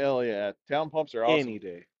 Hell yeah. Town Pumps are awesome. Any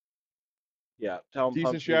day. Yeah, Town Decent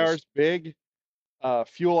Pumps. showers, big.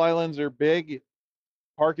 Fuel islands are big.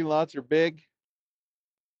 Parking lots are big.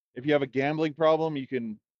 If you have a gambling problem, you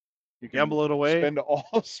can Gamble it away.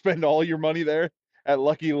 spend all your money there at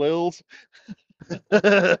Lucky Lil's.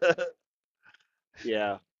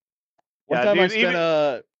 Yeah. One Yeah, time I dude, spent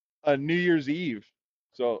a New Year's Eve.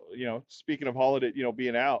 So, speaking of holiday,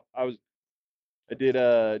 being out, I did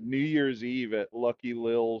a New Year's Eve at Lucky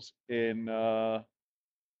Lil's in I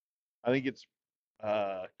think it's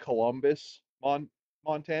Columbus,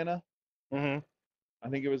 Montana. hmm I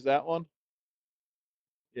think it was that one.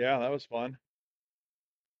 Yeah, that was fun.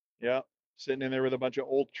 Yeah, sitting in there with a bunch of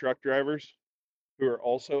old truck drivers who are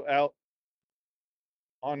also out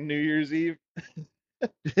on New Year's Eve.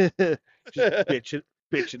 Just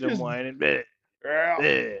bitching and Just- whining.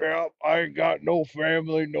 Yeah, I ain't got no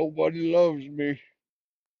family. Nobody loves me.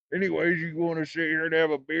 Anyways, you going to sit here and have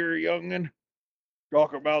a beer, youngin?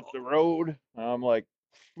 Talk about the road? I'm like,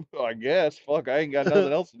 I guess. Fuck, I ain't got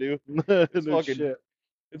nothing else to do. It's No fucking, shit.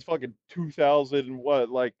 it's fucking 2000 and what?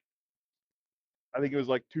 Like, I think it was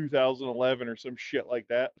like 2011 or some shit like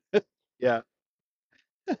that. Yeah.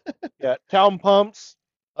 Yeah. Town Pumps.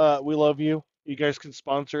 We love you. You guys can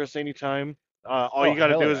sponsor us anytime. All you got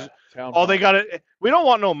to hell do yeah. is Town all they Pump. got to. We don't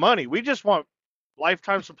want no money. We just want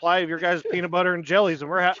lifetime supply of your guys' peanut butter and jellies, and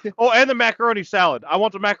we're oh, and the macaroni salad. I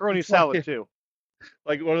want the macaroni It's salad like- too.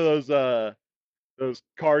 Like one of those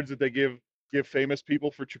cards that they give famous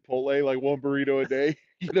people for Chipotle, like one burrito a day.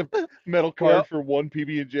 You get a metal card Yep. for one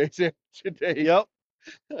PB&J sandwich a day. Yep.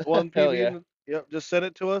 One Hell PB. yeah. Yep. Just send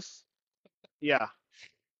it to us. Yeah.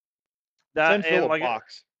 Send Phil and a like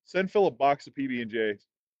box. Send Phil a box of PB&Js.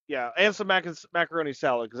 yeah, and some macaroni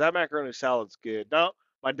salad because that macaroni salad's good. No,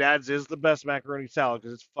 my dad's is the best macaroni salad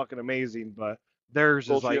because it's fucking amazing, but theirs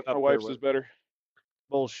is like Bullshit. My up there wife's with is better.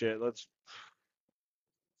 bullshit. Let's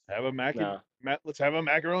Have a nah. Let's have a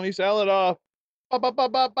macaroni salad off. Bow, bow, bow,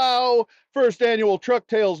 bow, bow. First annual Truck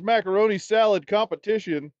Tales macaroni salad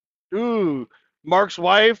competition. Ooh, Mark's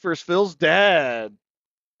wife versus Phil's dad.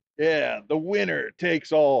 Yeah, the winner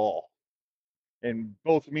takes all. And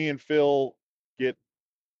both me and Phil get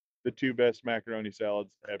the 2 best macaroni salads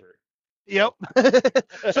ever. Yep.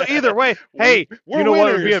 So either way, hey, we're you know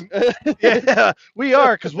what would winners. be yeah, we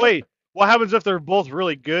are. Because wait, what happens if they're both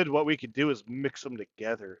really good? What we could do is mix them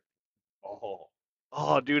together.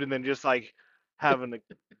 Oh, dude, and then just like have an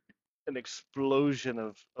explosion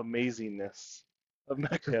of amazingness of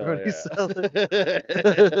macaroni yeah. salad.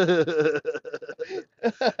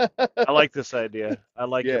 I like this idea. I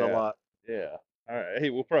like it a Yeah. lot. Yeah. All right. Hey,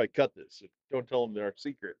 we'll probably cut this. So don't tell them our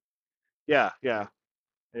secret. Yeah, yeah.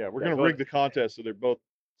 Yeah, we're Yeah, gonna go rig the contest so they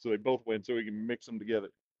both win, so we can mix them together.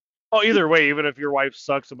 Oh, either way, even if your wife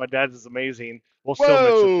sucks and my dad's is amazing, we'll still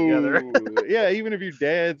mix it together. Whoa! Yeah, even if your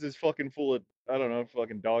dad's is fucking full of, I don't know,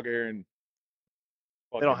 fucking dog hair and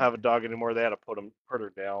They don't fucking, have a dog anymore. They had to put her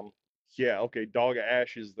down. yeah, okay, dog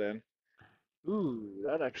ashes then. Ooh,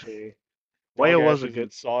 that actually. Dog Waya was a ashes good.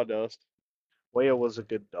 and sawdust. Waya was a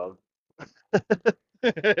good dog.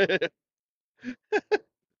 It's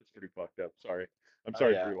pretty fucked up. Sorry. I'm Oh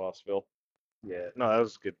sorry for yeah, your loss, Phil. yeah. No, that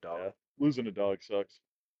was a good dog. Yeah. Losing a dog sucks.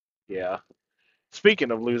 Yeah.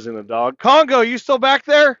 Speaking of losing a dog, Congo, you still back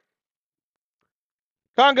there?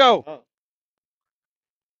 Congo. Uh,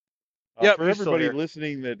 Yep, for he's still everybody here.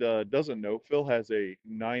 listening that doesn't know, Phil has a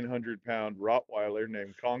 900-pound Rottweiler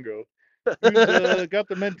named Congo, who's got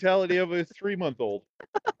the mentality of a 3-month-old,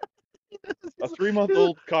 a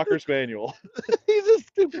 3-month-old Cocker Spaniel. He's a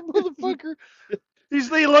stupid motherfucker. He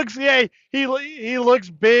looks he looks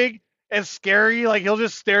big and scary. Like he'll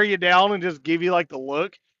just stare you down and just give you like the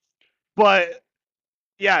look. But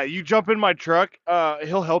yeah, you jump in my truck,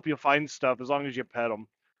 he'll help you find stuff as long as you pet him.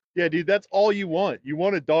 Yeah, dude, that's all you want. You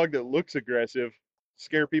want a dog that looks aggressive,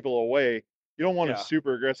 scare people away. You don't want a Yeah.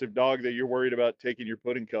 super aggressive dog that you're worried about taking your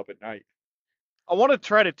pudding cup at night. I want to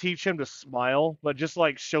try to teach him to smile, but just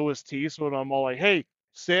like show his teeth when I'm all like, "Hey,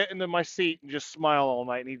 sit into my seat and just smile all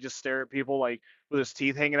night," and he just stare at people like with his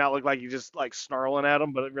teeth hanging out, look like he's just like snarling at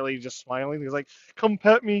them, but really just smiling. He's like, "Come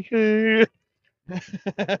pet me."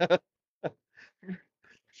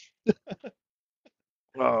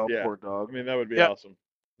 Oh, Yeah, poor dog. I mean that would be Yeah, awesome.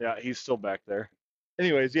 yeah, he's still back there.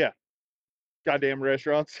 Anyways, yeah, goddamn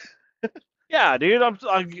restaurants. Yeah, dude,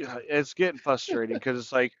 it's getting frustrating because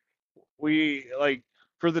it's like we like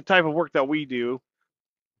for the type of work that we do,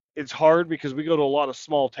 it's hard because we go to a lot of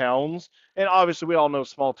small towns, and obviously we all know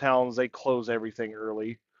small towns they close everything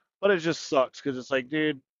early, but it just sucks because it's like,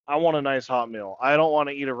 dude, I want a nice hot meal. I don't want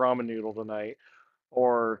to eat a ramen noodle tonight,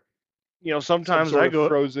 or Some sometimes sort I of go,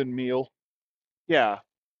 frozen meal. yeah,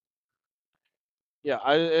 yeah,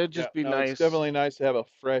 it'd Yeah, just be no, it's nice. definitely nice to have a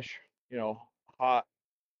fresh, hot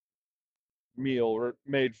meal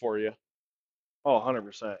made for you. Oh,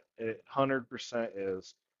 100%. It 100%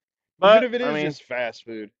 is. Even But if it I is mean, just fast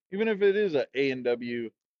food. Even if it is a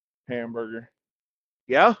A&W hamburger.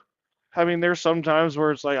 yeah. I mean, there's some times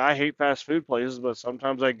where it's like I hate fast food places, but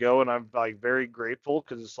sometimes I go and I'm like very grateful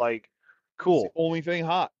because it's like, It's the cool. only thing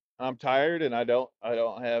hot. I'm tired and I don't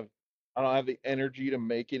have the energy to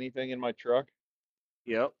make anything in my truck.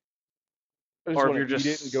 Yep. I just Or if want you're to eat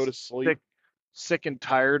it and go just to sleep. sick, sick and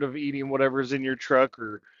tired of eating whatever's in your truck,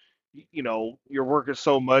 or you're working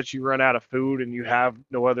so much you run out of food and you have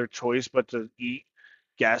no other choice but to eat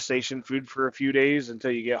gas station food for a few days until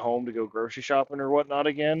you get home to go grocery shopping or whatnot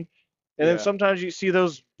again. And then Yeah. sometimes you see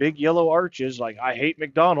those big yellow arches. Like I hate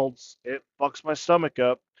McDonald's. It fucks my stomach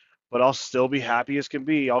up, but I'll still be happy as can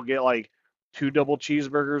be. I'll get like two double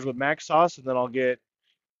cheeseburgers with mac sauce, and then I'll get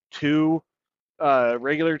two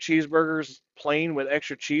regular cheeseburgers plain with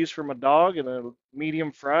extra cheese for my dog, and a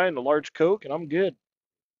medium fry and a large Coke, and I'm good.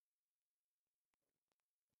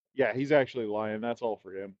 Yeah, he's actually lying. That's all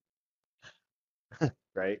for him.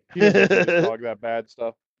 Right? He doesn't feed his dog that bad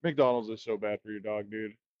stuff. McDonald's is so bad for your dog,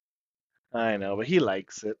 dude. I know, but he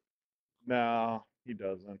likes it. No, he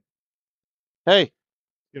doesn't. Hey, He's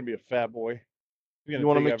gonna be a fat boy. He's you gonna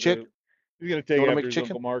want to take make after chicken? he's gonna You take want to after make his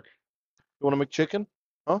chicken? Uncle Mark. You want to make chicken?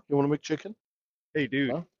 Huh? You want to make chicken? Hey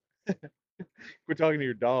dude, Huh? quit talking to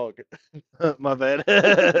your dog. My bad.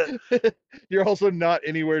 You're also not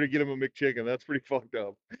anywhere to get him a McChicken. That's pretty fucked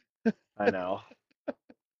up. I know.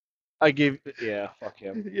 Yeah, fuck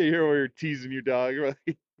him. Yeah, you're over here teasing your dog. You're like,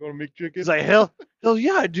 you want a He's McChicken? like, hell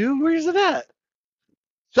yeah, I do. Where's it at?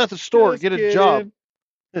 It's at the store. Just Get a job.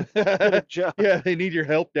 kidding. Get a job. Yeah, they need your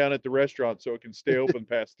help down at the restaurant so it can stay open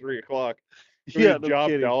past 3 o'clock. Go get Yeah, a no job,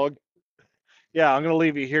 kidding. dog. Yeah, I'm gonna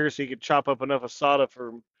leave you here so you can chop up enough asada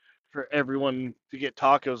for everyone to get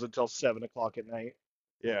tacos until 7 o'clock at night.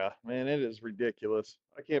 Yeah, man, it is ridiculous.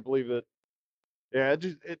 I can't believe that. Yeah,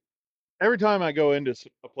 every time I go into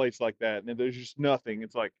a place like that and there's just nothing,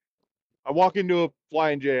 it's like I walk into a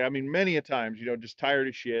Flying J. I mean, many a times, just tired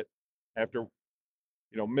of shit after,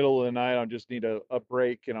 middle of the night. I just need a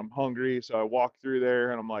break and I'm hungry. So I walk through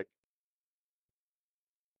there and I'm like,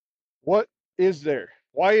 what is there?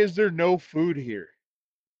 Why is there no food here?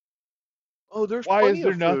 Oh, there's Why is plenty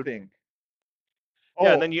there of food. nothing?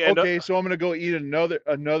 Yeah, and Oh, then you end up. okay. So I'm gonna go eat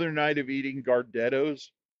another night of eating Gardettos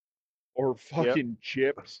or Yep. fucking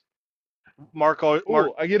chips. Mark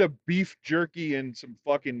Oh, I get a beef jerky and some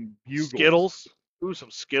fucking bugles. Skittles. Ooh,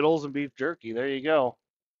 some Skittles and beef jerky. There you go.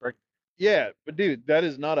 Right. Yeah, but dude, that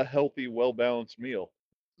is not a healthy, well balanced meal.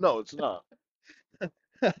 No, it's not.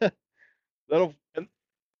 That'll And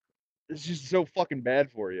it's just so fucking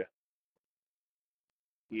bad for you.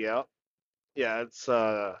 Yeah. Yeah, it's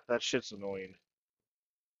that shit's annoying.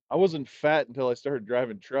 I wasn't fat until I started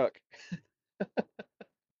driving truck.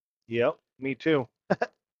 Yep, me too.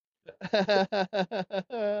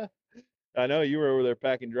 I know you were over there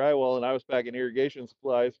packing drywall and I was packing irrigation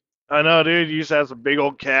supplies. I know, dude. You used to have some big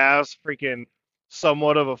old calves, freaking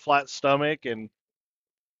somewhat of a flat stomach,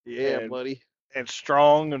 Yeah, and buddy. and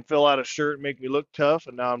strong, and fill out a shirt and make me look tough.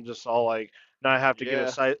 And now I'm just all like, now I have to get a Yeah.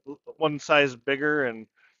 size, one size bigger, and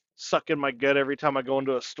suck in my gut every time I go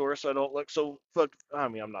into a store, so I don't look so fuck. I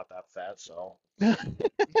mean, I'm not that fat, so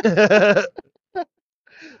I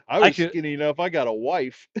I was could. skinny enough. I got a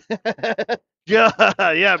wife. Yeah,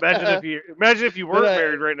 yeah. Imagine if you Then weren't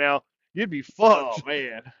married right now, you'd be fucked. oh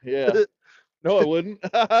man, yeah. No, I wouldn't.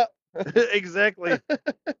 Exactly.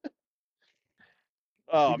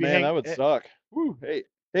 Oh You'd be man, hang. that would suck. Whew, hey,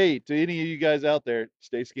 to any of you guys out there,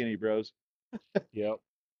 stay skinny, bros. Yep.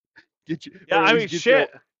 Get you, Yeah, or I mean, shit.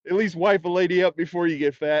 at least wife a lady up before you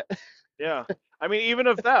get fat. Yeah. I mean, even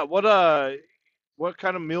if that, what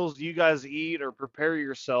kind of meals do you guys eat or prepare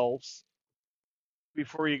yourselves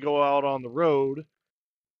before you go out on the road,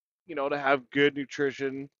 to have good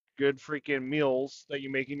nutrition, good freaking meals that you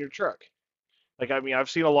make in your truck? Like, I mean, I've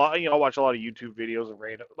seen a lot, I watch a lot of YouTube videos of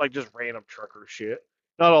random, like just random trucker shit.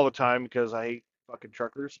 Not all the time because I hate fucking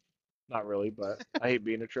truckers. Not really, but I hate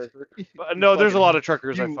being a trucker. But You no, there's a fucking lot hate of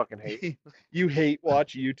truckers I you fucking hate. you hate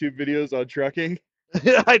watch YouTube videos on trucking.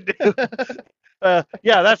 I do.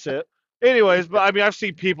 Yeah, that's it. Anyways, but I mean, I've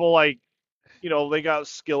seen people like, they got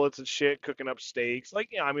skillets and shit cooking up steaks. Like,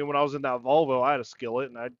 yeah, I mean, when I was in that Volvo, I had a skillet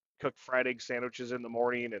and I'd cook fried egg sandwiches in the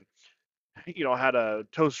morning and, had a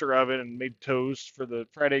toaster oven and made toast for the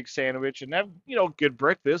fried egg sandwich and have, good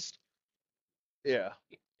breakfast. Yeah.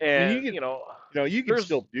 I mean, And, you can there's,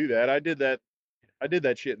 still do that. I did that. I did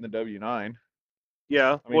that shit in the W9.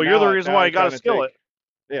 yeah, I mean, well, you're the reason now why I I got a kind of take. skillet.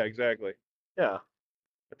 Yeah, exactly. Yeah.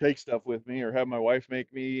 I take stuff with me, or have my wife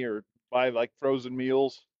make me, or buy like frozen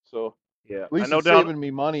meals. So Yeah. at I least know it's down, saving me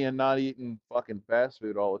money and not eating fucking fast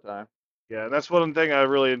food all the time. yeah, and that's one thing I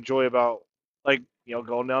really enjoy about, like,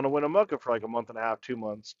 going down to Winnemucca for like a month and a half, 2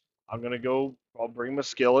 months. I'll bring my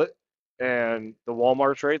skillet, and the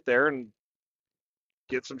Walmart's right there, and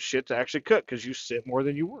get some shit to actually cook because you sit more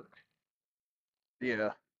than you work.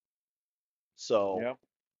 Yeah. So Yeah.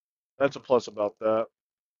 that's a plus about that.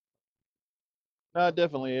 No, it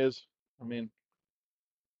definitely is. I mean,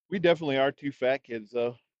 we definitely are two fat kids,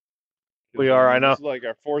 though. We 'Cause, I are, I mean, this know. is like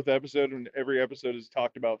our fourth episode, and every episode is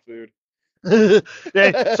talked about food.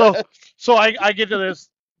 Yeah, so I get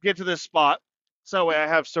to this spot, so I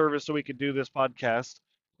have service so we can do this podcast.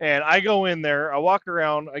 And I go in there, I walk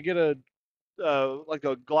around, I get a like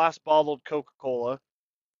a glass bottled Coca-Cola.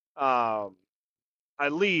 Um, I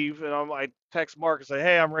leave and I text Mark and say,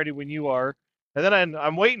 "Hey, I'm ready when you are." And then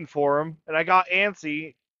I'm waiting for him, and I got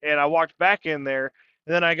antsy, and I walked back in there,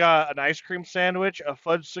 and then I got an ice cream sandwich, a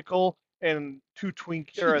fudgesicle, and a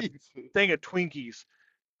Jesus. thing of Twinkies.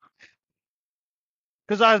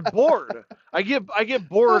 Because I was bored. I get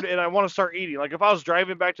bored and I want to start eating. Like if I was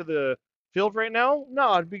driving back to the field right now,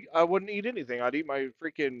 no, I wouldn't eat anything. I'd eat my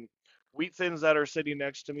freaking wheat thins that are sitting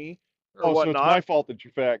next to me or Oh, so it's my whatnot. fault that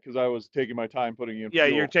you're fat because I was taking my time putting you in Yeah,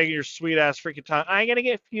 you're fuel. taking your sweet ass freaking time. I gotta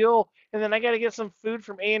get fuel, and then I gotta get some food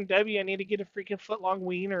from A&W. I need to get a freaking foot long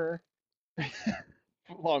wiener.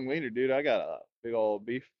 Long wiener, dude. I got a big old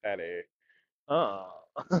beef patty. Oh.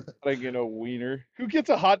 I didn't get no wiener. Who gets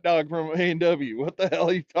a hot dog from A&W? What the hell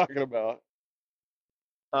are you talking about?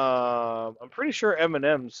 I'm pretty sure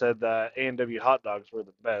Eminem said that A&W hot dogs were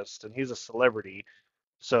the best, and he's a celebrity,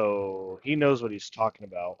 so he knows what he's talking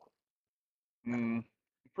about. I'm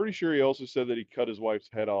pretty sure he also said that he cut his wife's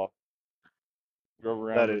head off, drove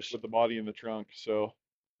That around is with the body in the trunk. So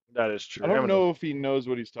that is I true. don't Eminem. know if he knows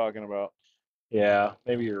what he's talking about. Yeah,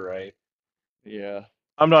 maybe you're right. Yeah,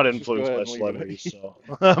 I'm not let's just go influenced ahead by and leave celebrities, it. so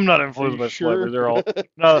I'm not Are you influenced by sure? celebrities. They're all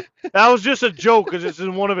no. That was just a joke because it's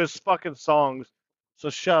in one of his fucking songs. So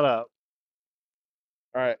shut up.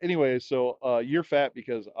 All right. Anyway, so you're fat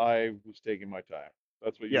because I was taking my time.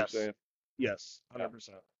 That's what you're Yes, saying. yes, Yeah. 100%.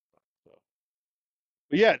 So,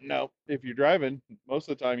 but yeah, no. If you're driving, most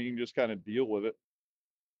of the time you can just kind of deal with it.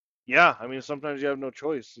 Yeah, I mean sometimes you have no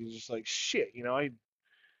choice. You're just like shit,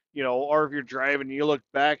 or if you're driving, you look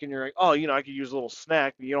back and you're like, oh, I could use a little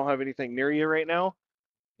snack, but you don't have anything near you right now.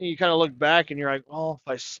 And you kind of look back and you're like, well,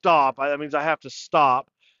 if I stop, that means I have to stop,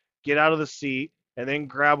 get out of the seat, and then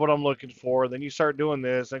grab what I'm looking for. Then you start doing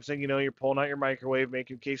this. Next thing you know, you're pulling out your microwave,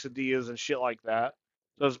 making quesadillas and shit like that.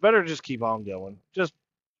 So it's better to just keep on going. Just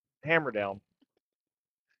hammer down.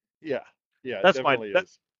 Yeah. Yeah, it That's my definitely that,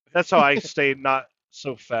 is. That's how I stay not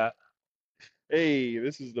so fat. Hey,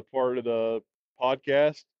 this is the part of the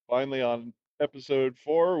podcast. Finally, on episode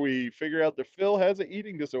 4, we figure out that Phil has an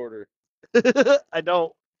eating disorder. I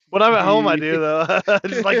don't. When I'm at home, I do though. I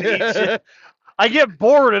just like to eat shit. I get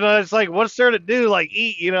bored, and it's like, what's there to do? Like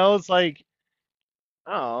eat, you know? It's like,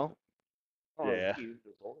 oh, Yeah. eating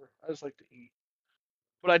disorder. I just like to eat.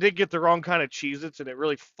 But I did get the wrong kind of Cheez-Its, and it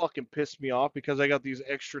really fucking pissed me off because I got these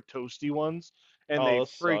extra toasty ones, and Oh, they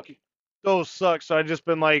those suck. those suck. So I just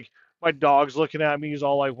been like, my dog's looking at me. He's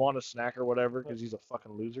all like, want a snack or whatever because he's a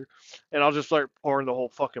fucking loser, and I'll just start pouring the whole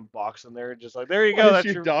fucking box in there, and just like, there you Why go. is That's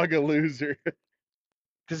your your. dog a loser?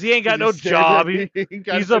 Because he ain't got 'Cause he no stares job. at me, he ain't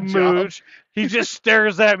got He's no a job. mooch. He just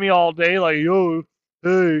stares at me all day like, yo,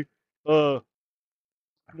 hey, want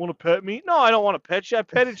to pet me? No, I don't want to pet you. I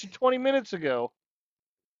petted you 20 minutes ago.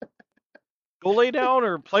 Go lay down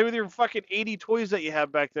or play with your fucking 80 toys that you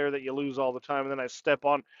have back there that you lose all the time. And then I step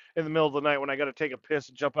on in the middle of the night when I got to take a piss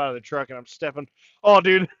and jump out of the truck, and I'm stepping. Oh,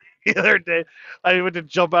 dude, the other day I went to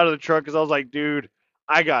jump out of the truck because I was like, dude,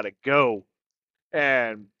 I got to go.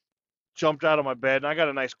 And jumped out of my bed, and I got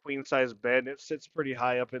a nice queen size bed, and it sits pretty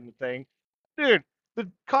high up in the thing. Dude, the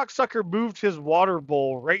cocksucker moved his water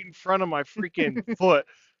bowl right in front of my freaking foot.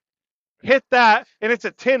 Hit that, and it's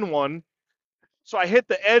a tin one. So I hit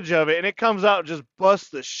the edge of it, and it comes out and just busts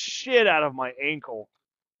the shit out of my ankle.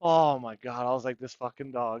 Oh my god, I was like, this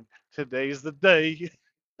fucking dog. Today's the day.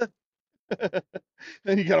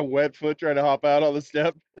 Then you got a wet foot trying to hop out on the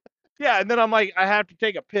step. Yeah, and then I'm like, I have to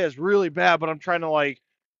take a piss really bad, but I'm trying to like,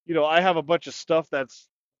 I have a bunch of stuff that's,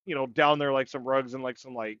 down there, like some rugs and like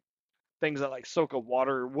some like things that like soak up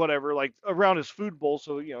water or whatever, like around his food bowl.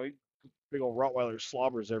 So, big old Rottweiler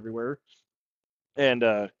slobbers everywhere. And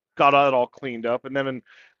got it all cleaned up. And then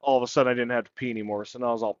all of a sudden I didn't have to pee anymore. So now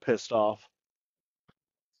I was all pissed off.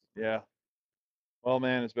 Yeah. Well,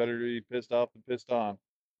 man, it's better to be pissed off than pissed on.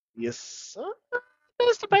 Yes.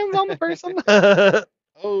 This depends on the person.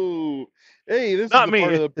 Oh, hey, this Not is the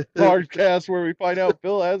part me. of the podcast where we find out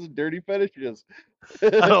Phil has dirty fetishes. I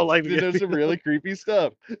don't like to He get does some really creepy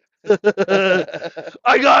stuff.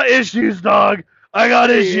 I got issues, dog. I got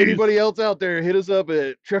Hey, issues. anybody else out there, hit us up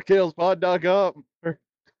at trucktailspod.com or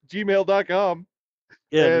gmail.com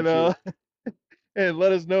Yeah, and and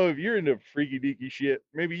let us know if you're into freaky deaky shit.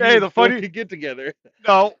 Maybe you Hey, and the Phil funny- could get together.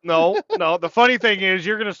 no. The funny thing is,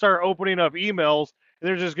 you're gonna start opening up emails, and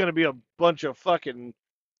there's just gonna be a bunch of fucking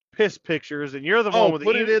piss pictures, and you're the one Oh, with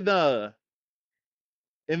put the it in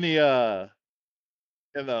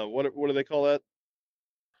the what do they call that?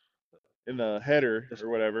 In the header or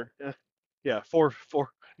whatever. Yeah, for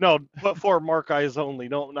no, but for Mark eyes only.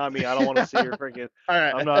 Don't not me. I don't want to see your freaking. All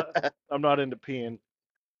right. I'm not into peeing.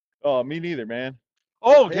 Oh, me neither, man.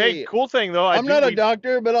 Oh, hey, Hey, cool thing though. I'm not a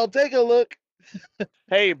doctor, but I'll take a look.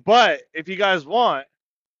 Hey, but if you guys want,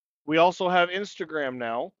 we also have Instagram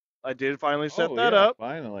now. I did finally set that up.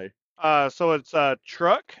 Finally. So it's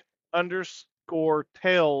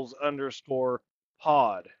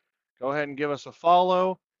truck_tails_pod. Go ahead and give us a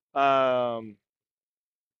follow.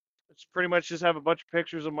 It's pretty much just have a bunch of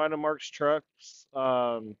pictures of mine and Mark's trucks.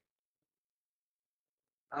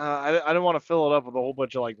 I don't want to fill it up with a whole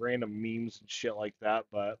bunch of like random memes and shit like that,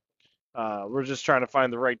 but we're just trying to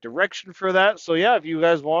find the right direction for that. So yeah, if you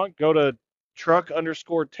guys want, go to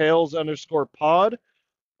truck_tails_pod.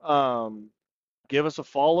 Give us a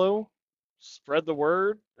follow, spread the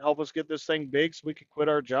word, help us get this thing big so we can quit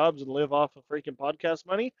our jobs and live off of freaking podcast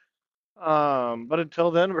money. But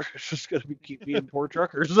until then, we're just gonna keep being poor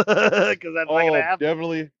truckers because that's not gonna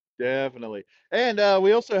happen. Definitely. And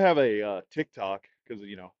we also have a TikTok because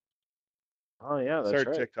Oh yeah, that's start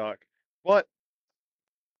right. TikTok. But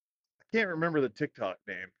I can't remember the TikTok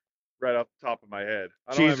name right off the top of my head.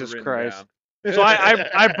 I don't have it Jesus written Christ. down. So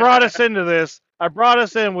I brought us into this. I brought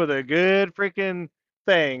us in with a good freaking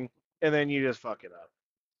thing, and then you just fuck it up.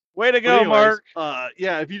 Way to But go, anyways, Mark.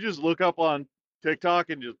 yeah, if you just look up on TikTok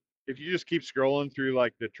and if you just keep scrolling through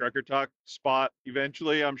like the Trucker Talk spot,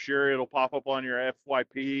 eventually I'm sure it'll pop up on your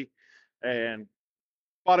FYP, and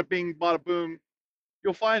bada bing, bada boom,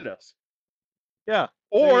 you'll find us. Yeah.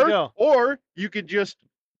 There you go. Or you could just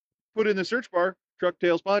put in the search bar Truck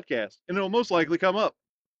Tales Podcast, and it'll most likely come up.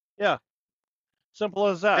 Yeah. Simple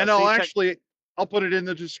as that. And I'll put it in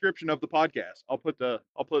the description of the podcast. I'll put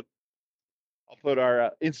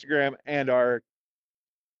our Instagram and our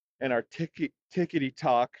tickety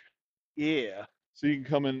talk. Yeah. So you can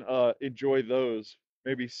come and enjoy those.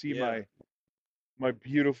 Maybe see Yeah. my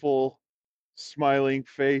beautiful smiling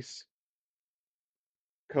face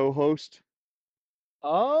co-host.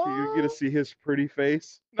 Oh. You get to see his pretty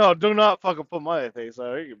face. No, do not fucking put my face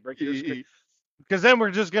out. You can break your screen. Because then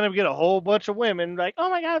we're just gonna get a whole bunch of women like, oh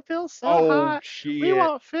my God, Phil's so Oh hot. We shit.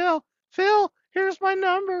 want Phil. Phil, here's my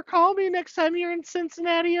number. Call me next time you're in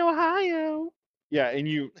Cincinnati, Ohio. Yeah, and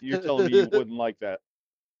you're telling me you wouldn't like that.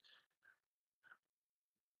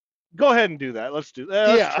 Go ahead and do that. Let's do that.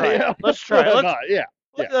 Let's Yeah, try yeah. it. Let's try it. Why Let's not? Yeah.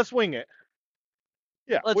 Yeah. let's wing it.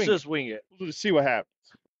 Yeah. Let's wing just wing it. it. We'll just see what happens.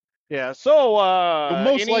 Yeah. So You'll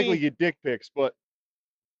most any... likely get dick pics, but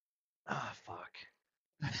Ah, fuck.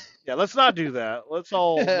 Yeah, let's not do that. Let's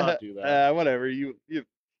all not do that. whatever. He'll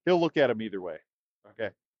look at him either way. Okay.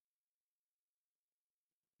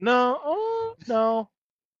 No, oh no.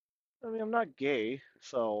 I mean, I'm not gay,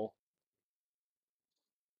 so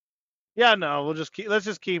yeah, no. Let's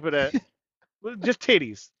just keep it at just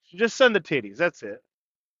titties. Just send the titties. That's it.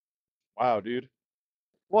 Wow, dude.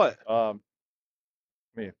 What? I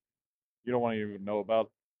mean, you don't want to even know about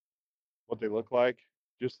what they look like?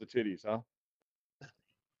 Just the titties, huh?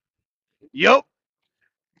 Yup.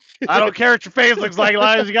 I don't care what your face looks like, as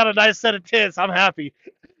long as you got a nice set of tits. I'm happy.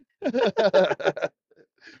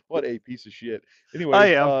 What a piece of shit. Anyway, I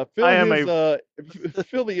am. fill I am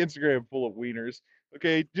fill the Instagram full of wieners.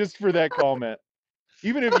 Okay, just for that comment.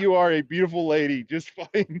 Even if you are a beautiful lady, just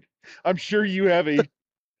find. I'm sure you have a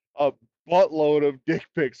buttload of dick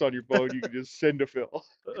pics on your phone. You can just send to Phil.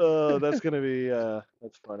 That's gonna be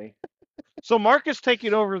that's funny. So Mark is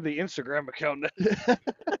taking over the Instagram account now.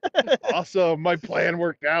 Awesome, my plan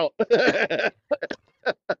worked out.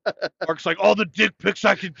 Mark's like, all the dick pics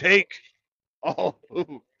I can take. all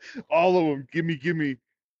of them. Gimme.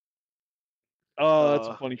 Oh, that's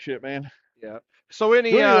some funny shit, man. Yeah. So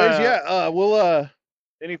any So anyways, we'll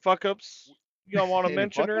any fuck ups you don't want to any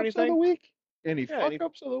mention or fuck-ups of the anything? week? Any Yeah, fuck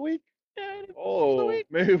ups of the week? Yeah, any fuck-ups of the Oh, week?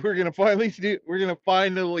 maybe we're gonna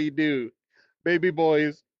finally do Baby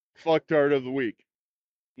Boy's fucktard of the week.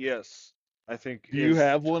 Yes, I think. Do you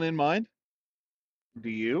have one in mind? Do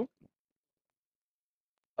you?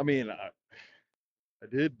 I mean, I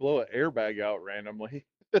did blow an airbag out randomly.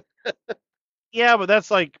 Yeah, but that's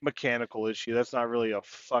like mechanical issue. That's not really a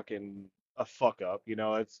fuck up. You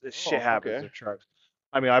know, it's shit Oh, happens okay. with trucks.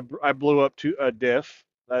 I mean, I blew up to a diff.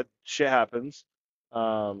 That shit happens.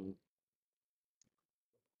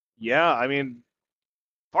 Yeah, I mean,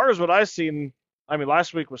 as far as what I've seen, I mean,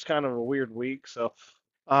 last week was kind of a weird week. So,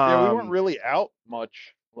 Yeah, we weren't really out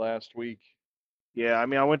much last week. yeah, I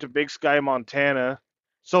mean, I went to Big Sky, Montana.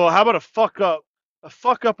 So how about a fuck up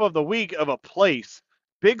of the week of a place,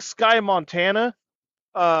 Big Sky, Montana,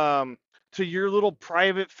 to your little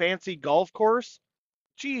private fancy golf course.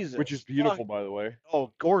 Jesus, Which is beautiful, by the way.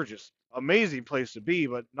 Oh, gorgeous, amazing place to be,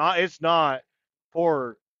 but it's not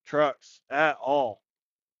for trucks at all.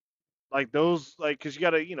 Like those, like, cause you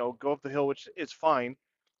gotta, go up the hill, which is fine,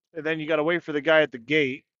 and then you gotta wait for the guy at the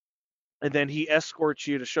gate, and then he escorts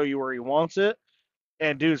you to show you where he wants it.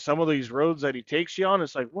 And dude, some of these roads that he takes you on,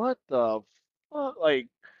 it's like, what the fuck? Like,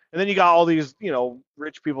 and then you got all these,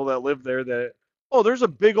 rich people that live there that, oh, there's a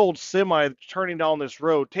big old semi turning down this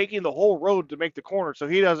road, taking the whole road to make the corner so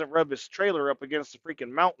he doesn't rub his trailer up against the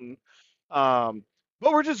freaking mountain. But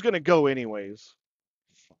we're just gonna go anyways.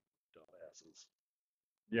 Dumbasses.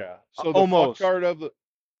 Yeah. So the Almost. fucktard of the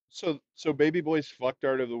so Baby Boy's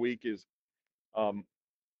fucktard of the week is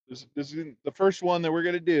this is the first one that we're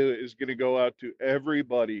gonna do is gonna go out to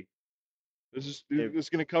everybody. This is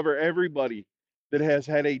gonna cover everybody that has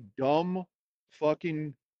had a dumb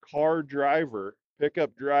fucking car driver,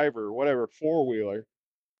 pickup driver, whatever, four-wheeler,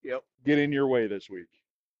 Yep. get in your way this week.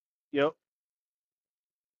 Yep.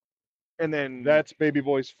 And then That's Baby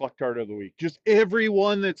Boy's fucktard of the week. Just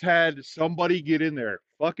everyone that's had somebody get in their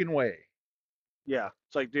fucking way. yeah,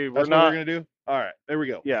 it's like, dude, That's we're what not. we're gonna do. All right, there we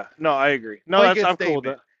go. Yeah, no, I agree. No, Blanket I'm cool with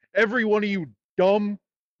statement. that. Every one of you dumb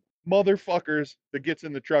motherfuckers that gets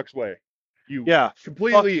in the truck's way. You Yeah,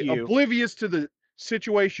 completely fuck you. oblivious to the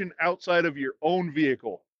situation outside of your own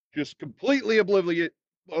vehicle. Just completely oblivious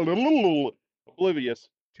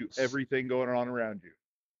to everything going on around you.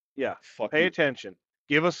 Yeah, Fuck pay you. attention.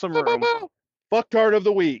 Give us some room. Fucktard of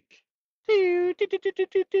the week. There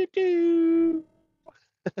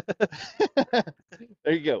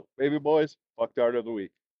you go. Baby Boys, fucktard of the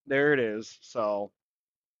week. There it is. So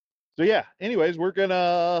yeah, anyways, we're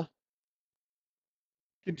gonna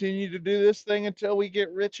continue to do this thing until we get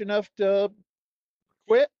rich enough to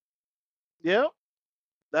quit. yeah,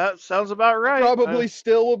 that sounds about right. Probably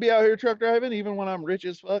still will be out here truck driving even when I'm rich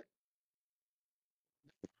as fuck.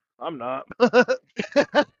 I'm not.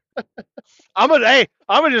 I'm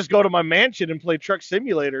gonna just go to my mansion and play Truck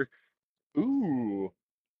Simulator. Ooh.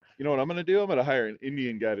 You know what I'm gonna do? I'm gonna hire an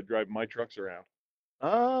Indian guy to drive my trucks around.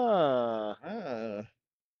 Ah. How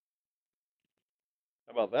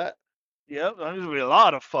about that? Yep, there's gonna be a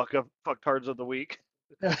lot of fucktards of the week.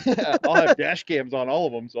 I'll have dash cams on all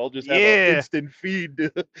of them, so I'll just have an Yeah. instant feed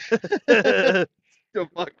to, to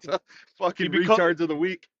fucking You'd be call- retards of the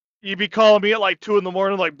week. You'd be calling me at like 2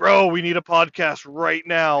 a.m, like, bro, we need a podcast right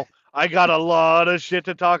now. I got a lot of shit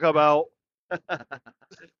to talk about.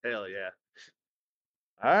 Hell yeah.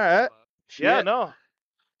 All right. Yeah, Shit. no.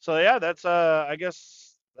 So yeah, that's I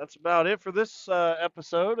guess that's about it for this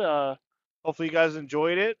episode. Hopefully you guys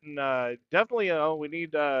enjoyed it, and definitely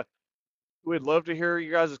we'd love to hear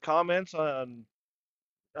you guys' comments on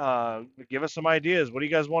give us some ideas. What do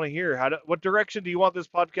you guys want to hear? What direction do you want this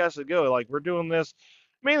podcast to go? Like, we're doing this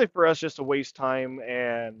mainly for us just to waste time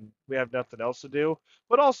and we have nothing else to do,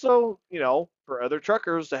 but also, for other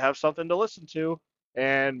truckers to have something to listen to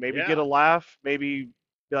and maybe get a Yeah. laugh, maybe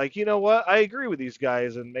be like, you know what, I agree with these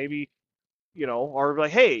guys, and maybe, or be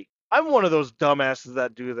like, hey, I'm one of those dumbasses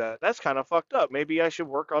that do that. That's kind of fucked up. Maybe I should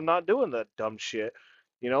work on not doing that dumb shit.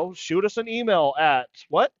 Shoot us an email at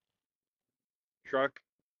what?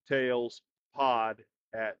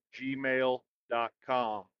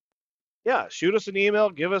 trucktalespod@gmail.com. Yeah, shoot us an email,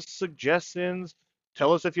 give us suggestions,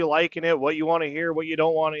 tell us if you're liking it, what you want to hear, what you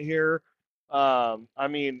don't want to hear. I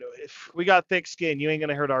mean, if we got thick skin, you ain't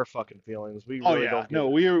gonna hurt our fucking feelings. We Oh really yeah. don't give No,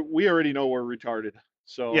 a- we already know we're retarded.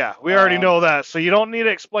 So Yeah, we already know that, so you don't need to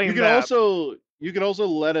explain You can that. also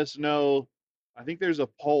let us know. I think there's a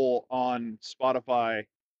poll on Spotify.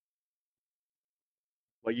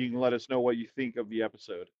 Like, you can let us know what you think of the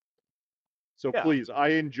episode. So Yeah. please, I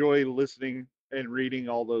enjoy listening and reading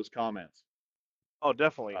all those comments. Oh,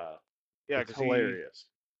 definitely. Yeah, It's 'cause hilarious.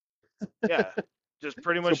 yeah, just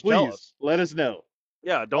pretty So much tell please us. let us know.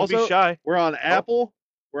 Yeah, don't be Also, shy. We're on Apple.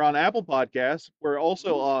 We're on Apple Podcasts. We're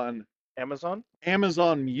also on Amazon.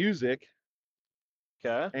 Amazon Music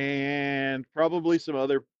Okay. and probably some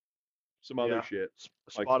other Yeah. shit.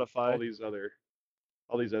 Like Spotify. all these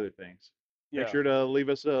other things. Yeah. Make sure to leave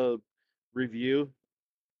us a review.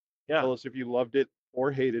 Yeah. Tell us if you loved it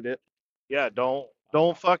or hated it. Yeah. Don't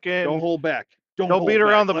fucking Don't hold back. don't beat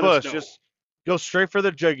around the Let us bush. know. Just go straight for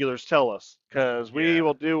the jugulars. Tell us, because we Yeah.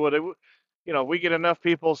 will do what it. We get enough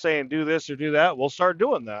people saying do this or do that, we'll start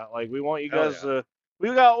doing that. Like, we want you Hell guys to. We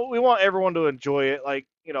want everyone to enjoy it. Like,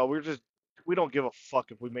 we don't give a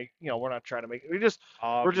fuck if we make. We're not trying to make.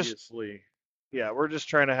 Obviously. We're just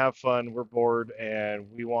trying to have fun. We're bored, and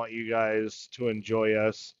we want you guys to enjoy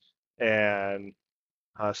us. And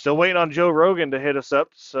still waiting on Joe Rogan to hit us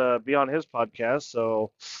up to be on his podcast.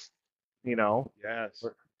 So, Yes.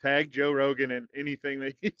 Tag Joe Rogan in anything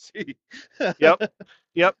that you see.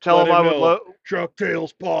 Yep. Tell Let him I him would know. love. Truck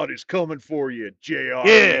Tales Pod is coming for you,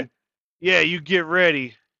 JR. Yeah. You get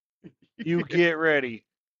ready. You get ready.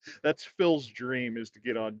 That's Phil's dream, is to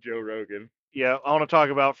get on Joe Rogan. Yeah, I want to talk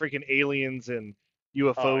about freaking aliens and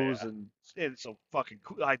UFOs yeah. and some fucking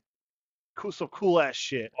some cool ass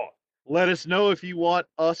shit. Let us know if you want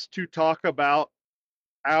us to talk about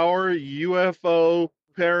our UFO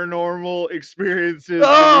paranormal experiences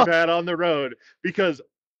that we've had on the road, because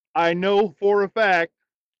I know for a fact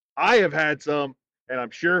I have had some, and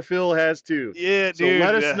I'm sure Phil has too. Yeah, So dude.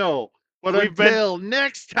 let us know. But We've been- until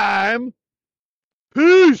next time,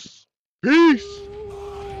 Peace. peace.